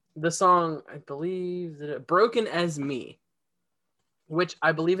the song, I believe, "Broken as Me," which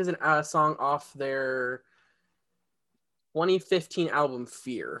I believe is a song off their 2015 album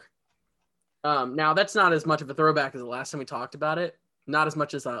Fear. Now, that's not as much of a throwback as the last time we talked about it. Not as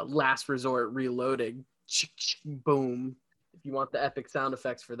much as a Last Resort Reloaded. Boom. If you want the epic sound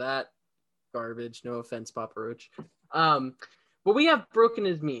effects for that, garbage. No offense, Papa Roach. But we have Broken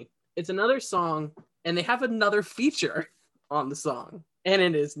as Me. It's another song, and they have another feature on the song. And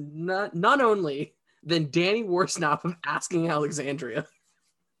it is none only than Danny Worsnop of Asking Alexandria.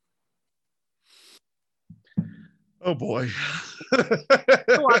 Oh boy.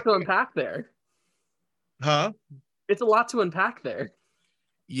 It's a lot to unpack there. Huh? It's a lot to unpack there.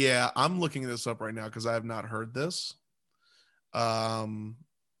 Yeah, I'm looking this up right now because I have not heard this. Where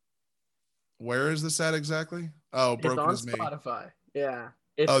is this at exactly? Oh, Broken as Me. It's on Spotify. Yeah.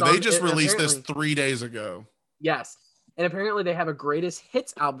 They just released this 3 days ago. Yes. And apparently they have a greatest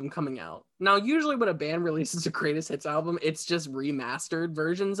hits album coming out. Now, usually when a band releases a greatest hits album, it's just remastered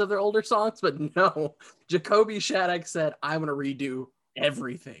versions of their older songs. But no, Jacoby Shaddix said, I want to redo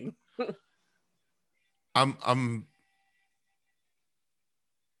everything. I'm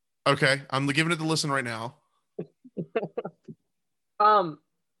okay. I'm giving it the listen right now. While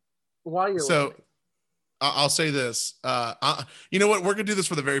you're listening. I'll say this. You know what? We're gonna do this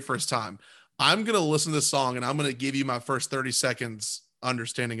for the very first time. I'm gonna listen to this song and I'm gonna give you my first 30 seconds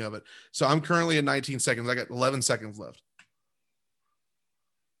understanding of it. So I'm currently at 19 seconds. I got 11 seconds left.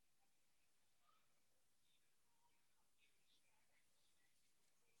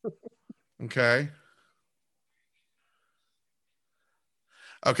 Okay.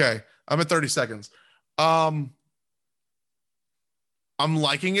 Okay. I'm at 30 seconds. I'm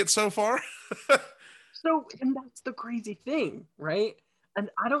liking it so far. So, and that's the crazy thing, right? And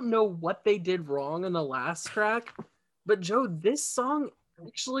I don't know what they did wrong in the last track, but Joe, this song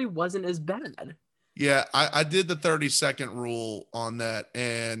actually wasn't as bad. Yeah, I did the 30-second rule on that,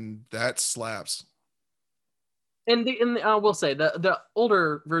 and that slaps. We'll say the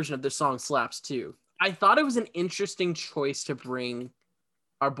older version of this song slaps too. I thought it was an interesting choice to bring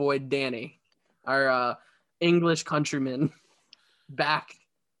our boy Danny, our English countryman, back.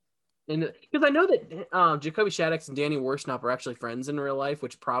 And because I know that Jacoby Shaddix and Danny Worsnop are actually friends in real life,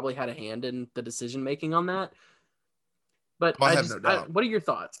 which probably had a hand in the decision making on that. But I have no doubt. What are your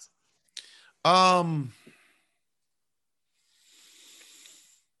thoughts? Um,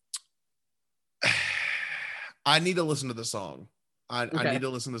 I need to listen to the song. I need to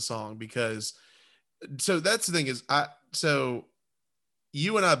listen to the song because so that's the thing is so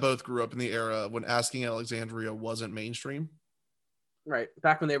you and I both grew up in the era when Asking Alexandria wasn't mainstream. Right.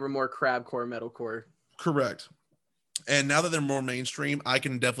 Back when they were more crabcore, metalcore. Correct. And now that they're more mainstream, I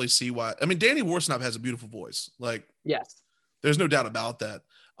can definitely see why. I mean, Danny Worsnop has a beautiful voice. Like, yes, there's no doubt about that.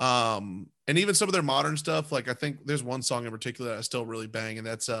 And even some of their modern stuff, like I think there's one song in particular that I still really bang, and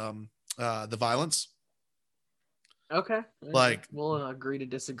that's The Violence. Okay. Like, we'll agree to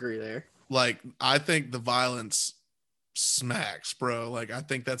disagree there. Like, I think The Violence smacks, bro. Like, I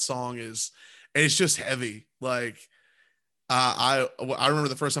think that song it's just heavy. Like, I remember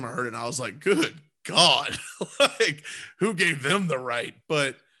the first time I heard it, and I was like, good God, like, who gave them the right?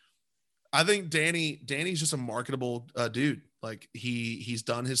 But I think Danny's just a marketable dude. Like, he's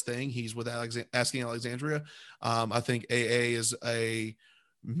done his thing. He's with Asking Alexandria. I think AA is a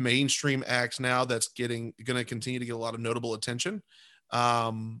mainstream act now that's going to continue to get a lot of notable attention.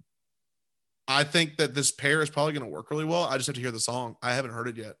 I think that this pair is probably going to work really well. I just have to hear the song. I haven't heard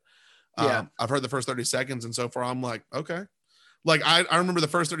it yet. Yeah. I've heard the first 30 seconds, and so far I'm like, okay. Like, I remember the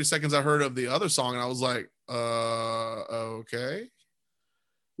first 30 seconds I heard of the other song, and I was like, okay.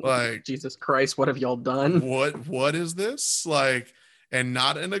 Like, Jesus Christ, what have y'all done? What is this? Like, and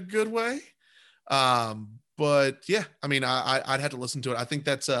not in a good way. But yeah, I mean, I'd have to listen to it. I think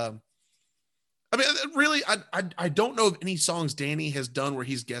that's I mean, really, I don't know of any songs Danny has done where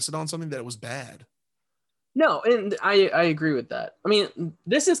he's guessed on something that was bad. No, and I agree with that. I mean,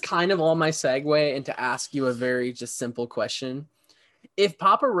 this is kind of all my segue into ask you a very just simple question. If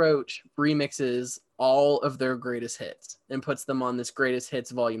Papa Roach remixes all of their greatest hits and puts them on this greatest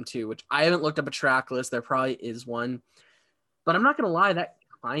hits volume 2, which I haven't looked up a track list, there probably is one, but I'm not going to lie, that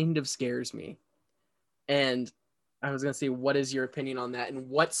kind of scares me. And I was going to say, what is your opinion on that? And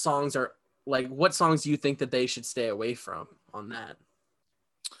what songs do you think that they should stay away from on that?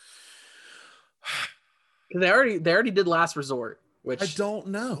 They already did Last Resort, which I don't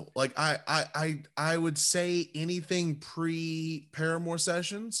know. Like, I would say anything pre Paramore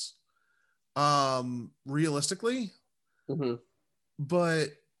Sessions, realistically. Mm-hmm.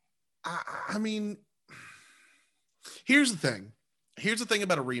 But I mean, here's the thing. Here's the thing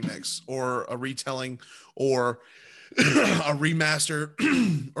about a remix or a retelling or a remaster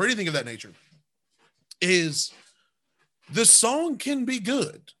or anything of that nature is the song can be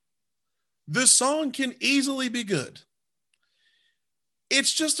good. The song can easily be good.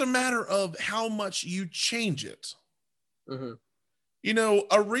 It's just a matter of how much you change it. Mm-hmm. You know,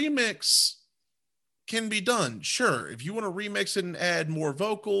 a remix can be done. Sure, if you want to remix it and add more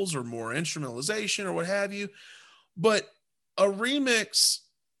vocals or more instrumentalization or what have you. But a remix,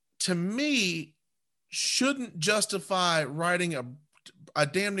 to me, shouldn't justify writing a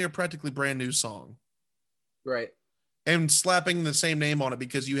damn near practically brand new song. Right. And slapping the same name on it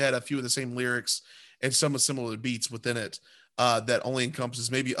because you had a few of the same lyrics and some similar beats within it that only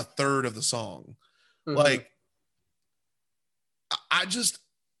encompasses maybe a third of the song. Mm-hmm. Like, I just,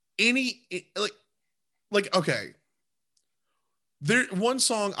 okay. There, one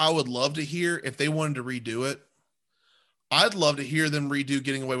song I would love to hear if they wanted to redo it. I'd love to hear them redo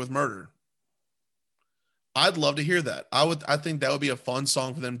Getting Away with Murder. I'd love to hear that. I think that would be a fun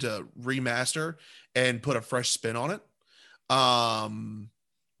song for them to remaster and put a fresh spin on it.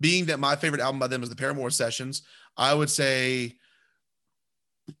 Being that my favorite album by them is the Paramore Sessions, I would say,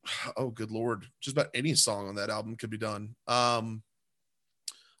 oh, good Lord, just about any song on that album could be done.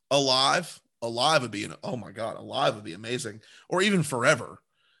 Alive would be Alive would be amazing. Or even Forever.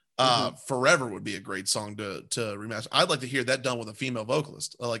 Forever would be a great song to remaster. I'd like to hear that done with a female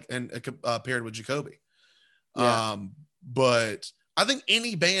vocalist, paired with Jacoby. Yeah. But I think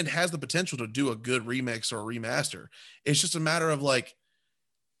any band has the potential to do a good remix or a remaster. It's just a matter of like,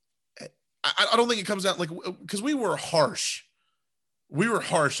 I don't think it comes out like, because we were harsh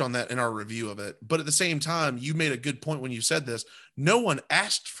on that in our review of it. But at the same time, you made a good point when you said this. No one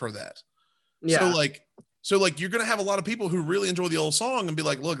asked for that. So Yeah. like you're gonna have a lot of people who really enjoy the old song and be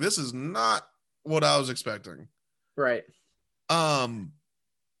like, look, this is not what I was expecting. Right. Um,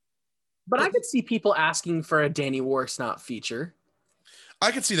 But but I could see people asking for a Danny Warsnop feature.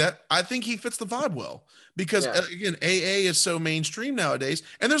 I could see that. I think he fits the vibe well because Yeah. again, AA is so mainstream nowadays,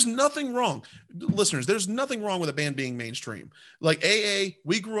 and there's nothing wrong, listeners. There's nothing wrong with a band being mainstream. Like AA,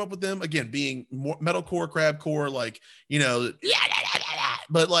 we grew up with them again being more metalcore, crabcore, like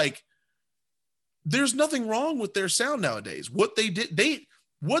but like there's nothing wrong with their sound nowadays. What they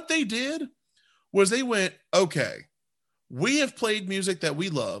did was they went, okay, we have played music that we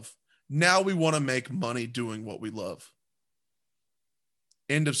love. Now we want to make money doing what we love.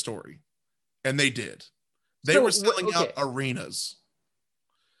 End of story. And they did. They were selling out arenas.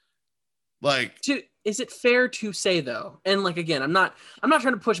 Like, is it fair to say though? And like again, I'm not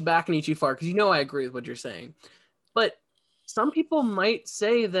trying to push back any too far because I agree with what you're saying. But some people might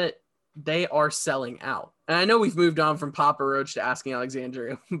say that they are selling out. And I know we've moved on from Papa Roach to Asking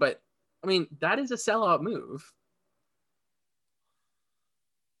Alexandria, but I mean, that is a sellout move.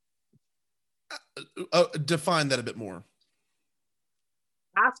 define that a bit more.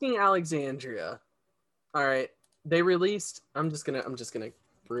 Asking Alexandria. All right. They released, I'm just gonna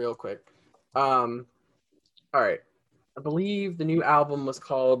real quick. All right. I believe the new album was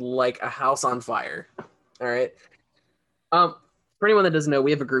called Like a House on Fire. All right. For anyone that doesn't know,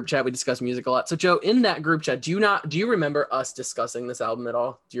 we have a group chat. We discuss music a lot. So Joe, in that group chat, do you remember us discussing this album at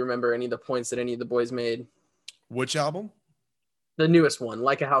all? Do you remember any of the points that any of the boys made? Which album? The newest one,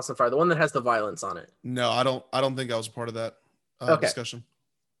 Like a House on Fire, the one that has the violence on it. No, I don't think I was a part of that discussion.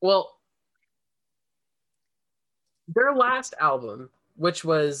 Well, their last album, which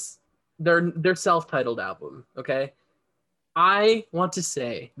was their self-titled album, okay? I want to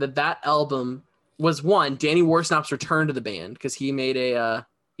say that album was one, Danny Warsnop's return to the band because he made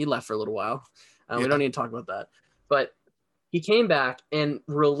he left for a little while. We don't need to talk about that. But he came back and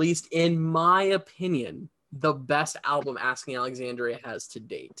released, in my opinion, the best album Asking Alexandria has to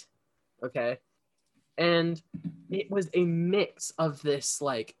date. Okay. And it was a mix of this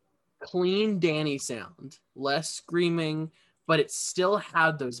like clean Danny sound, less screaming, but it still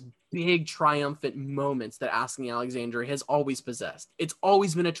had those big triumphant moments that Asking Alexandria has always possessed. It's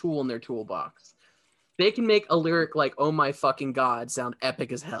always been a tool in their toolbox. They can make a lyric like, oh my fucking God, sound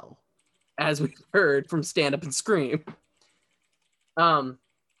epic as hell, as we've heard from Stand Up and Scream.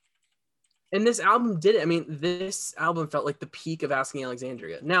 And this album did it. I mean, this album felt like the peak of Asking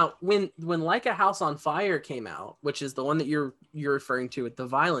Alexandria. Now, when Like a House on Fire came out, which is the one that you're referring to with the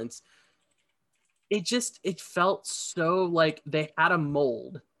violence, it felt so like they had a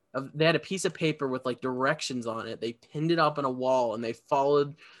mold. They had a piece of paper with like directions on it. They pinned it up on a wall and they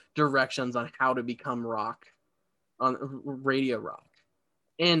followed directions on how to become rock, on radio rock.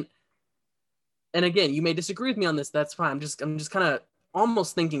 And again, you may disagree with me on this. That's fine. I'm just kind of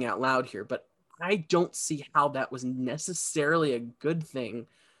almost thinking out loud here, but I don't see how that was necessarily a good thing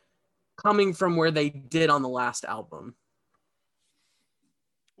coming from where they did on the last album.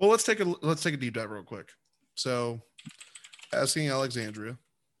 Well, let's take a deep dive real quick. So, Asking Alexandria.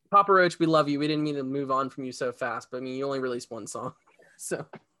 Papa Roach, we love you. We didn't mean to move on from you so fast, but I mean, you only released one song, so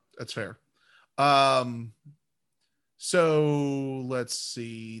that's fair. So let's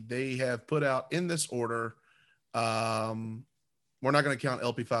see. They have put out in this order. We're not going to count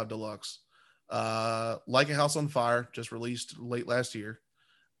LP5 Deluxe. Like a House on Fire, just released late last year.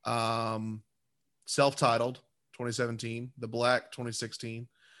 Self-titled 2017. The Black 2016.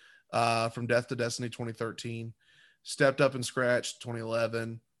 From Death to Destiny 2013. Stepped Up and Scratch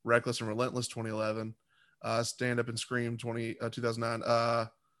 2011. Reckless and Relentless 2011. Stand Up and Scream 2009.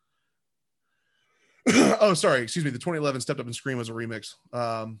 Oh, sorry, excuse me. The 2011 Stepped Up and Scream was a remix.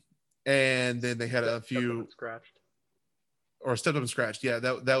 And then they had a few scratched. Or Stepped Up and Scratched. Yeah,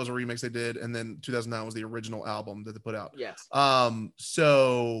 that was a remix they did. And then 2009 was the original album that they put out. Yes.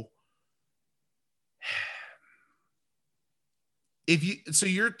 So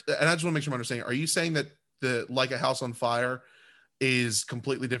you're, and I just want to make sure I'm understanding, are you saying that the Like a House on Fire is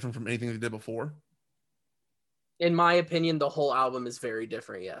completely different from anything they did before? In my opinion, the whole album is very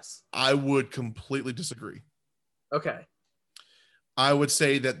different. Yes. I would completely disagree. Okay. I would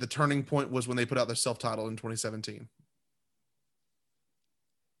say that the turning point was when they put out their self-titled in 2017.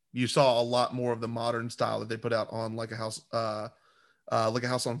 You saw a lot more of the modern style that they put out on Like a House on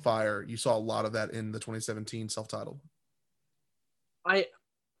Fire. You saw a lot of that in the 2017 self-titled. I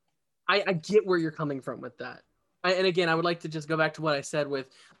get where you're coming from with that. And again, I would like to just go back to what I said with,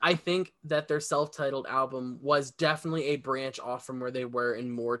 I think that their self-titled album was definitely a branch off from where they were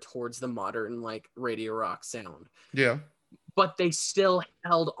and more towards the modern, like, radio rock sound. Yeah. but they still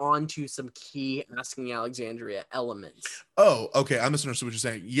held on to some key Asking Alexandria elements. Oh, okay. I misunderstood what you're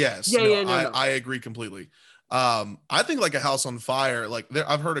saying. Yes. No. I agree completely. I think like A House on Fire, like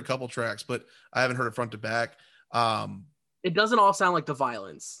I've heard a couple tracks, but I haven't heard it front to back. It doesn't all sound like The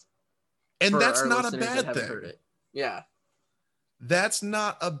Violence. And that's not a bad thing. Heard it. Yeah. That's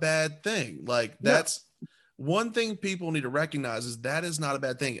not a bad thing. Like that's one thing people need to recognize is that is not a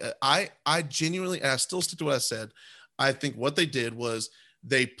bad thing. I genuinely, and I still stick to what I said. I think what they did was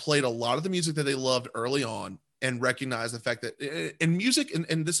they played a lot of the music that they loved early on and recognized the fact that in music,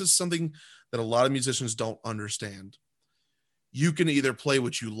 and this is something that a lot of musicians don't understand. You can either play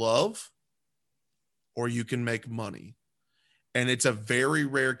what you love or you can make money. And it's a very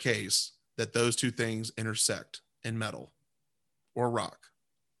rare case that those two things intersect in metal or rock.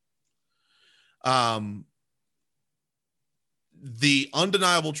 The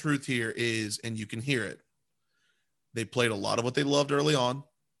undeniable truth here is, and you can hear it, they played a lot of what they loved early on,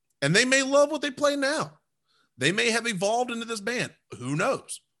 and they may love what they play now. They may have evolved into this band. Who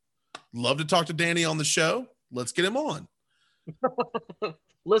knows? Love to talk to Danny on the show. Let's get him on.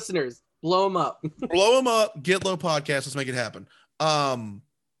 Listeners, blow him up. Blow him up. Get Low Podcast. Let's make it happen.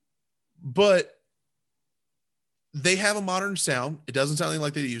 But they have a modern sound. It doesn't sound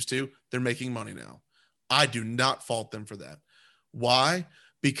like they used to. They're making money now. I do not fault them for that. Why?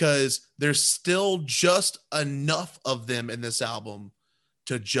 Because there's still just enough of them in this album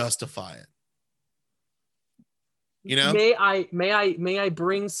to justify it. You know? May I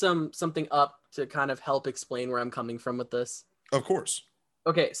bring something up to kind of help explain where I'm coming from with this? Of course.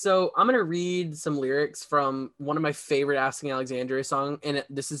 Okay, so I'm going to read some lyrics from one of my favorite Asking Alexandria song, and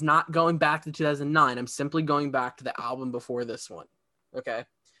this is not going back to 2009. I'm simply going back to the album before this one. Okay?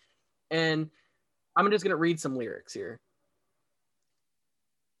 And I'm just going to read some lyrics here.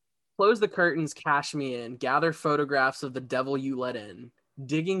 Close the curtains, cash me in, gather photographs of the devil you let in.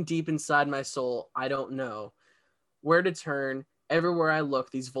 Digging deep inside my soul, I don't know where to turn. Everywhere I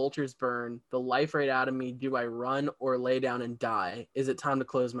look, these vultures burn. The life right out of me. Do I run or lay down and die? Is it time to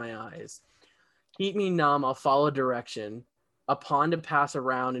close my eyes? Keep me numb, I'll follow direction. A pond to pass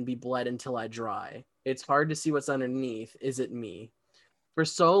around and be bled until I dry. It's hard to see what's underneath. Is it me? For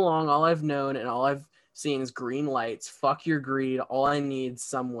so long, all I've known and all I've seen is green lights. Fuck your greed. All I need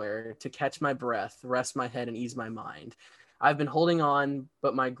somewhere to catch my breath, rest my head, and ease my mind. I've been holding on,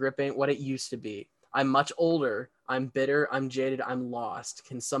 but my grip ain't what it used to be. I'm much older. I'm bitter. I'm jaded. I'm lost.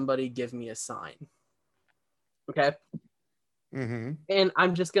 Can somebody give me a sign? Okay. Mm-hmm. And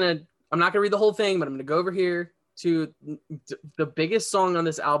I'm not going to read the whole thing, but I'm going to go over here to the biggest song on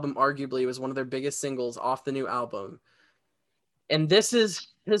this album. Arguably was one of their biggest singles off the new album. And this is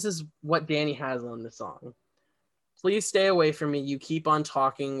what Danny has on the song. Please stay away from me. You keep on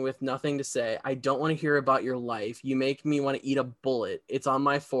talking with nothing to say. I don't want to hear about your life. You make me want to eat a bullet. It's on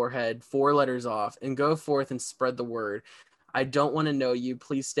my forehead, 4 letters off, and go forth and spread the word. I don't want to know you.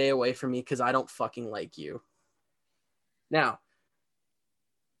 Please stay away from me because I don't fucking like you. Now,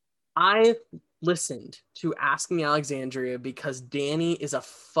 I listened to Asking Alexandria because Danny is a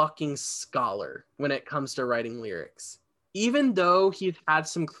fucking scholar when it comes to writing lyrics. Even though he's had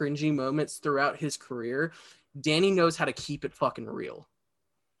some cringy moments throughout his career, Danny knows how to keep it fucking real.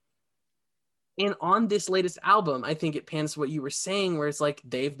 And on this latest album, I think it pans to what you were saying, where it's like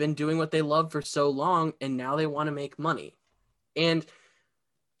they've been doing what they love for so long, and now they want to make money. And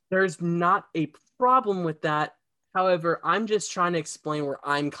there's not a problem with that. However, I'm just trying to explain where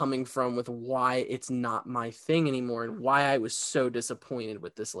I'm coming from with why it's not my thing anymore and why I was so disappointed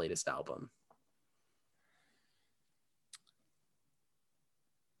with this latest album.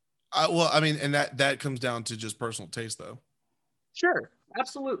 Well, I mean, and that comes down to just personal taste, though. Sure,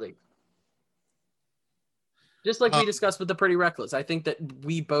 absolutely. Just like we discussed with the Pretty Reckless, I think that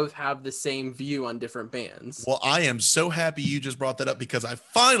we both have the same view on different bands. Well, I am so happy you just brought that up because I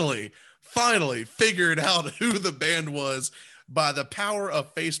finally figured out who the band was by the power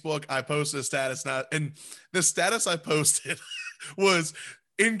of Facebook. I posted a status now, and the status I posted was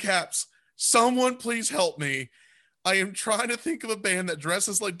in caps, "Someone please help me. I am trying to think of a band that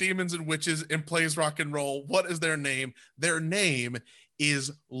dresses like demons and witches and plays rock and roll. What is their name?" Their name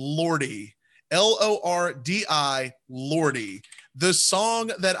is Lordi. Lordi, Lordi. The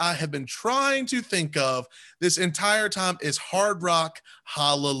song that I have been trying to think of this entire time is Hard Rock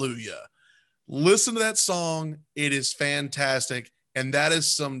Hallelujah. Listen to that song. It is fantastic. And that is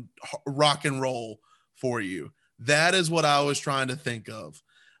some rock and roll for you. That is what I was trying to think of.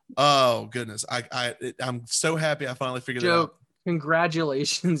 Oh goodness. I'm so happy I finally figured it out.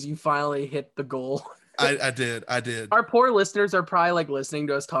 Congratulations. You finally hit the goal. I did. Our poor listeners are probably like listening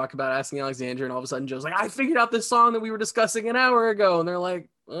to us talk about Asking Alexandria, and all of a sudden Joe's like, I figured out this song that we were discussing an hour ago. And they're like,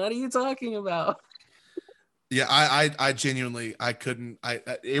 what are you talking about? Yeah, I genuinely, I couldn't,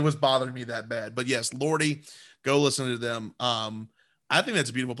 it was bothering me that bad. But yes, Lordy, go listen to them. I think that's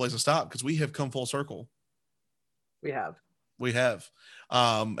a beautiful place to stop because we have come full circle. We have.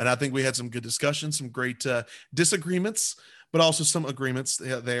 And I think we had some good discussions, some great disagreements, but also some agreements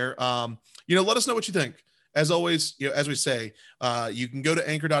there. Let us know what you think. As always, as we say, you can go to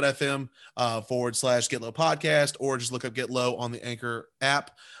anchor.fm /Get Low podcast, or just look up Get Low on the Anchor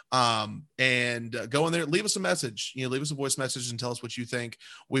app, and go in there, leave us a message, leave us a voice message and tell us what you think.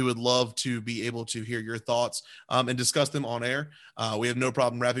 We would love to be able to hear your thoughts and discuss them on air. We have no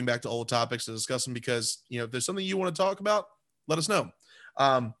problem wrapping back to old topics to discuss them because, if there's something you want to talk about, let us know.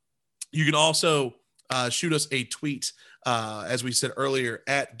 You can also shoot us a tweet, as we said earlier,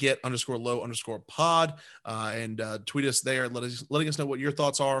 at get_low_pod, and tweet us there, letting us know what your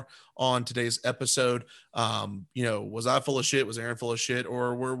thoughts are on today's episode. Was I full of shit? Was Aaron full of shit?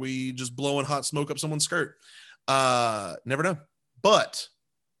 Or were we just blowing hot smoke up someone's skirt? Never know. But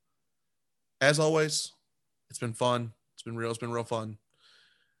as always, it's been fun. It's been real fun.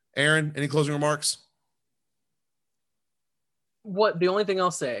 Aaron, any closing remarks? The only thing I'll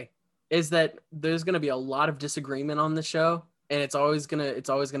say is that there's going to be a lot of disagreement on the show, and it's always going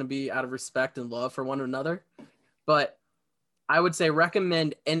to be out of respect and love for one another. But I would say I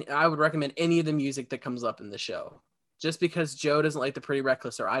would recommend any of the music that comes up in the show. Just because Joe doesn't like the Pretty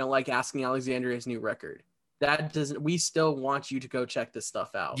Reckless, or I don't like Asking Alexandria's new record, we still want you to go check this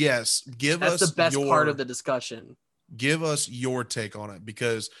stuff out. Yes. That's the best part of the discussion. Give us your take on it,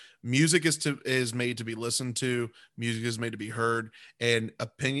 because music is made to be listened to. Music is made to be heard, and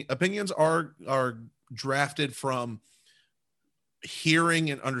opinions are drafted from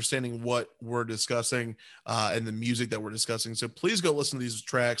hearing and understanding what we're discussing, and the music that we're discussing. So please go listen to these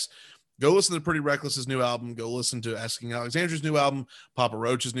tracks. Go listen to Pretty Reckless's new album. Go listen to Asking Alexandria's new album, Papa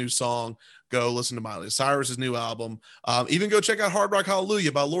Roach's new song. Go listen to Miley Cyrus's new album. Even go check out Hard Rock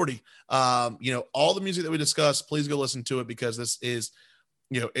Hallelujah by Lordy. All the music that we discuss, please go listen to it, because this is,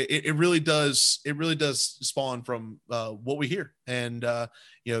 it really does spawn from what we hear. And,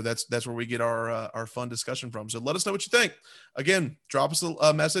 that's where we get our fun discussion from. So let us know what you think. Again, drop us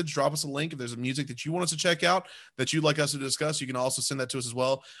a message, drop us a link. If there's a music that you want us to check out that you'd like us to discuss, you can also send that to us as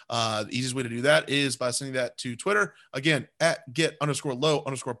well. The easiest way to do that is by sending that to Twitter. Again, at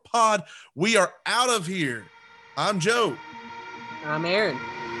get_low_pod. We are out of here. I'm Joe. I'm Aaron.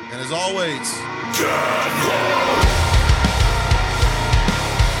 And as always, Get Low!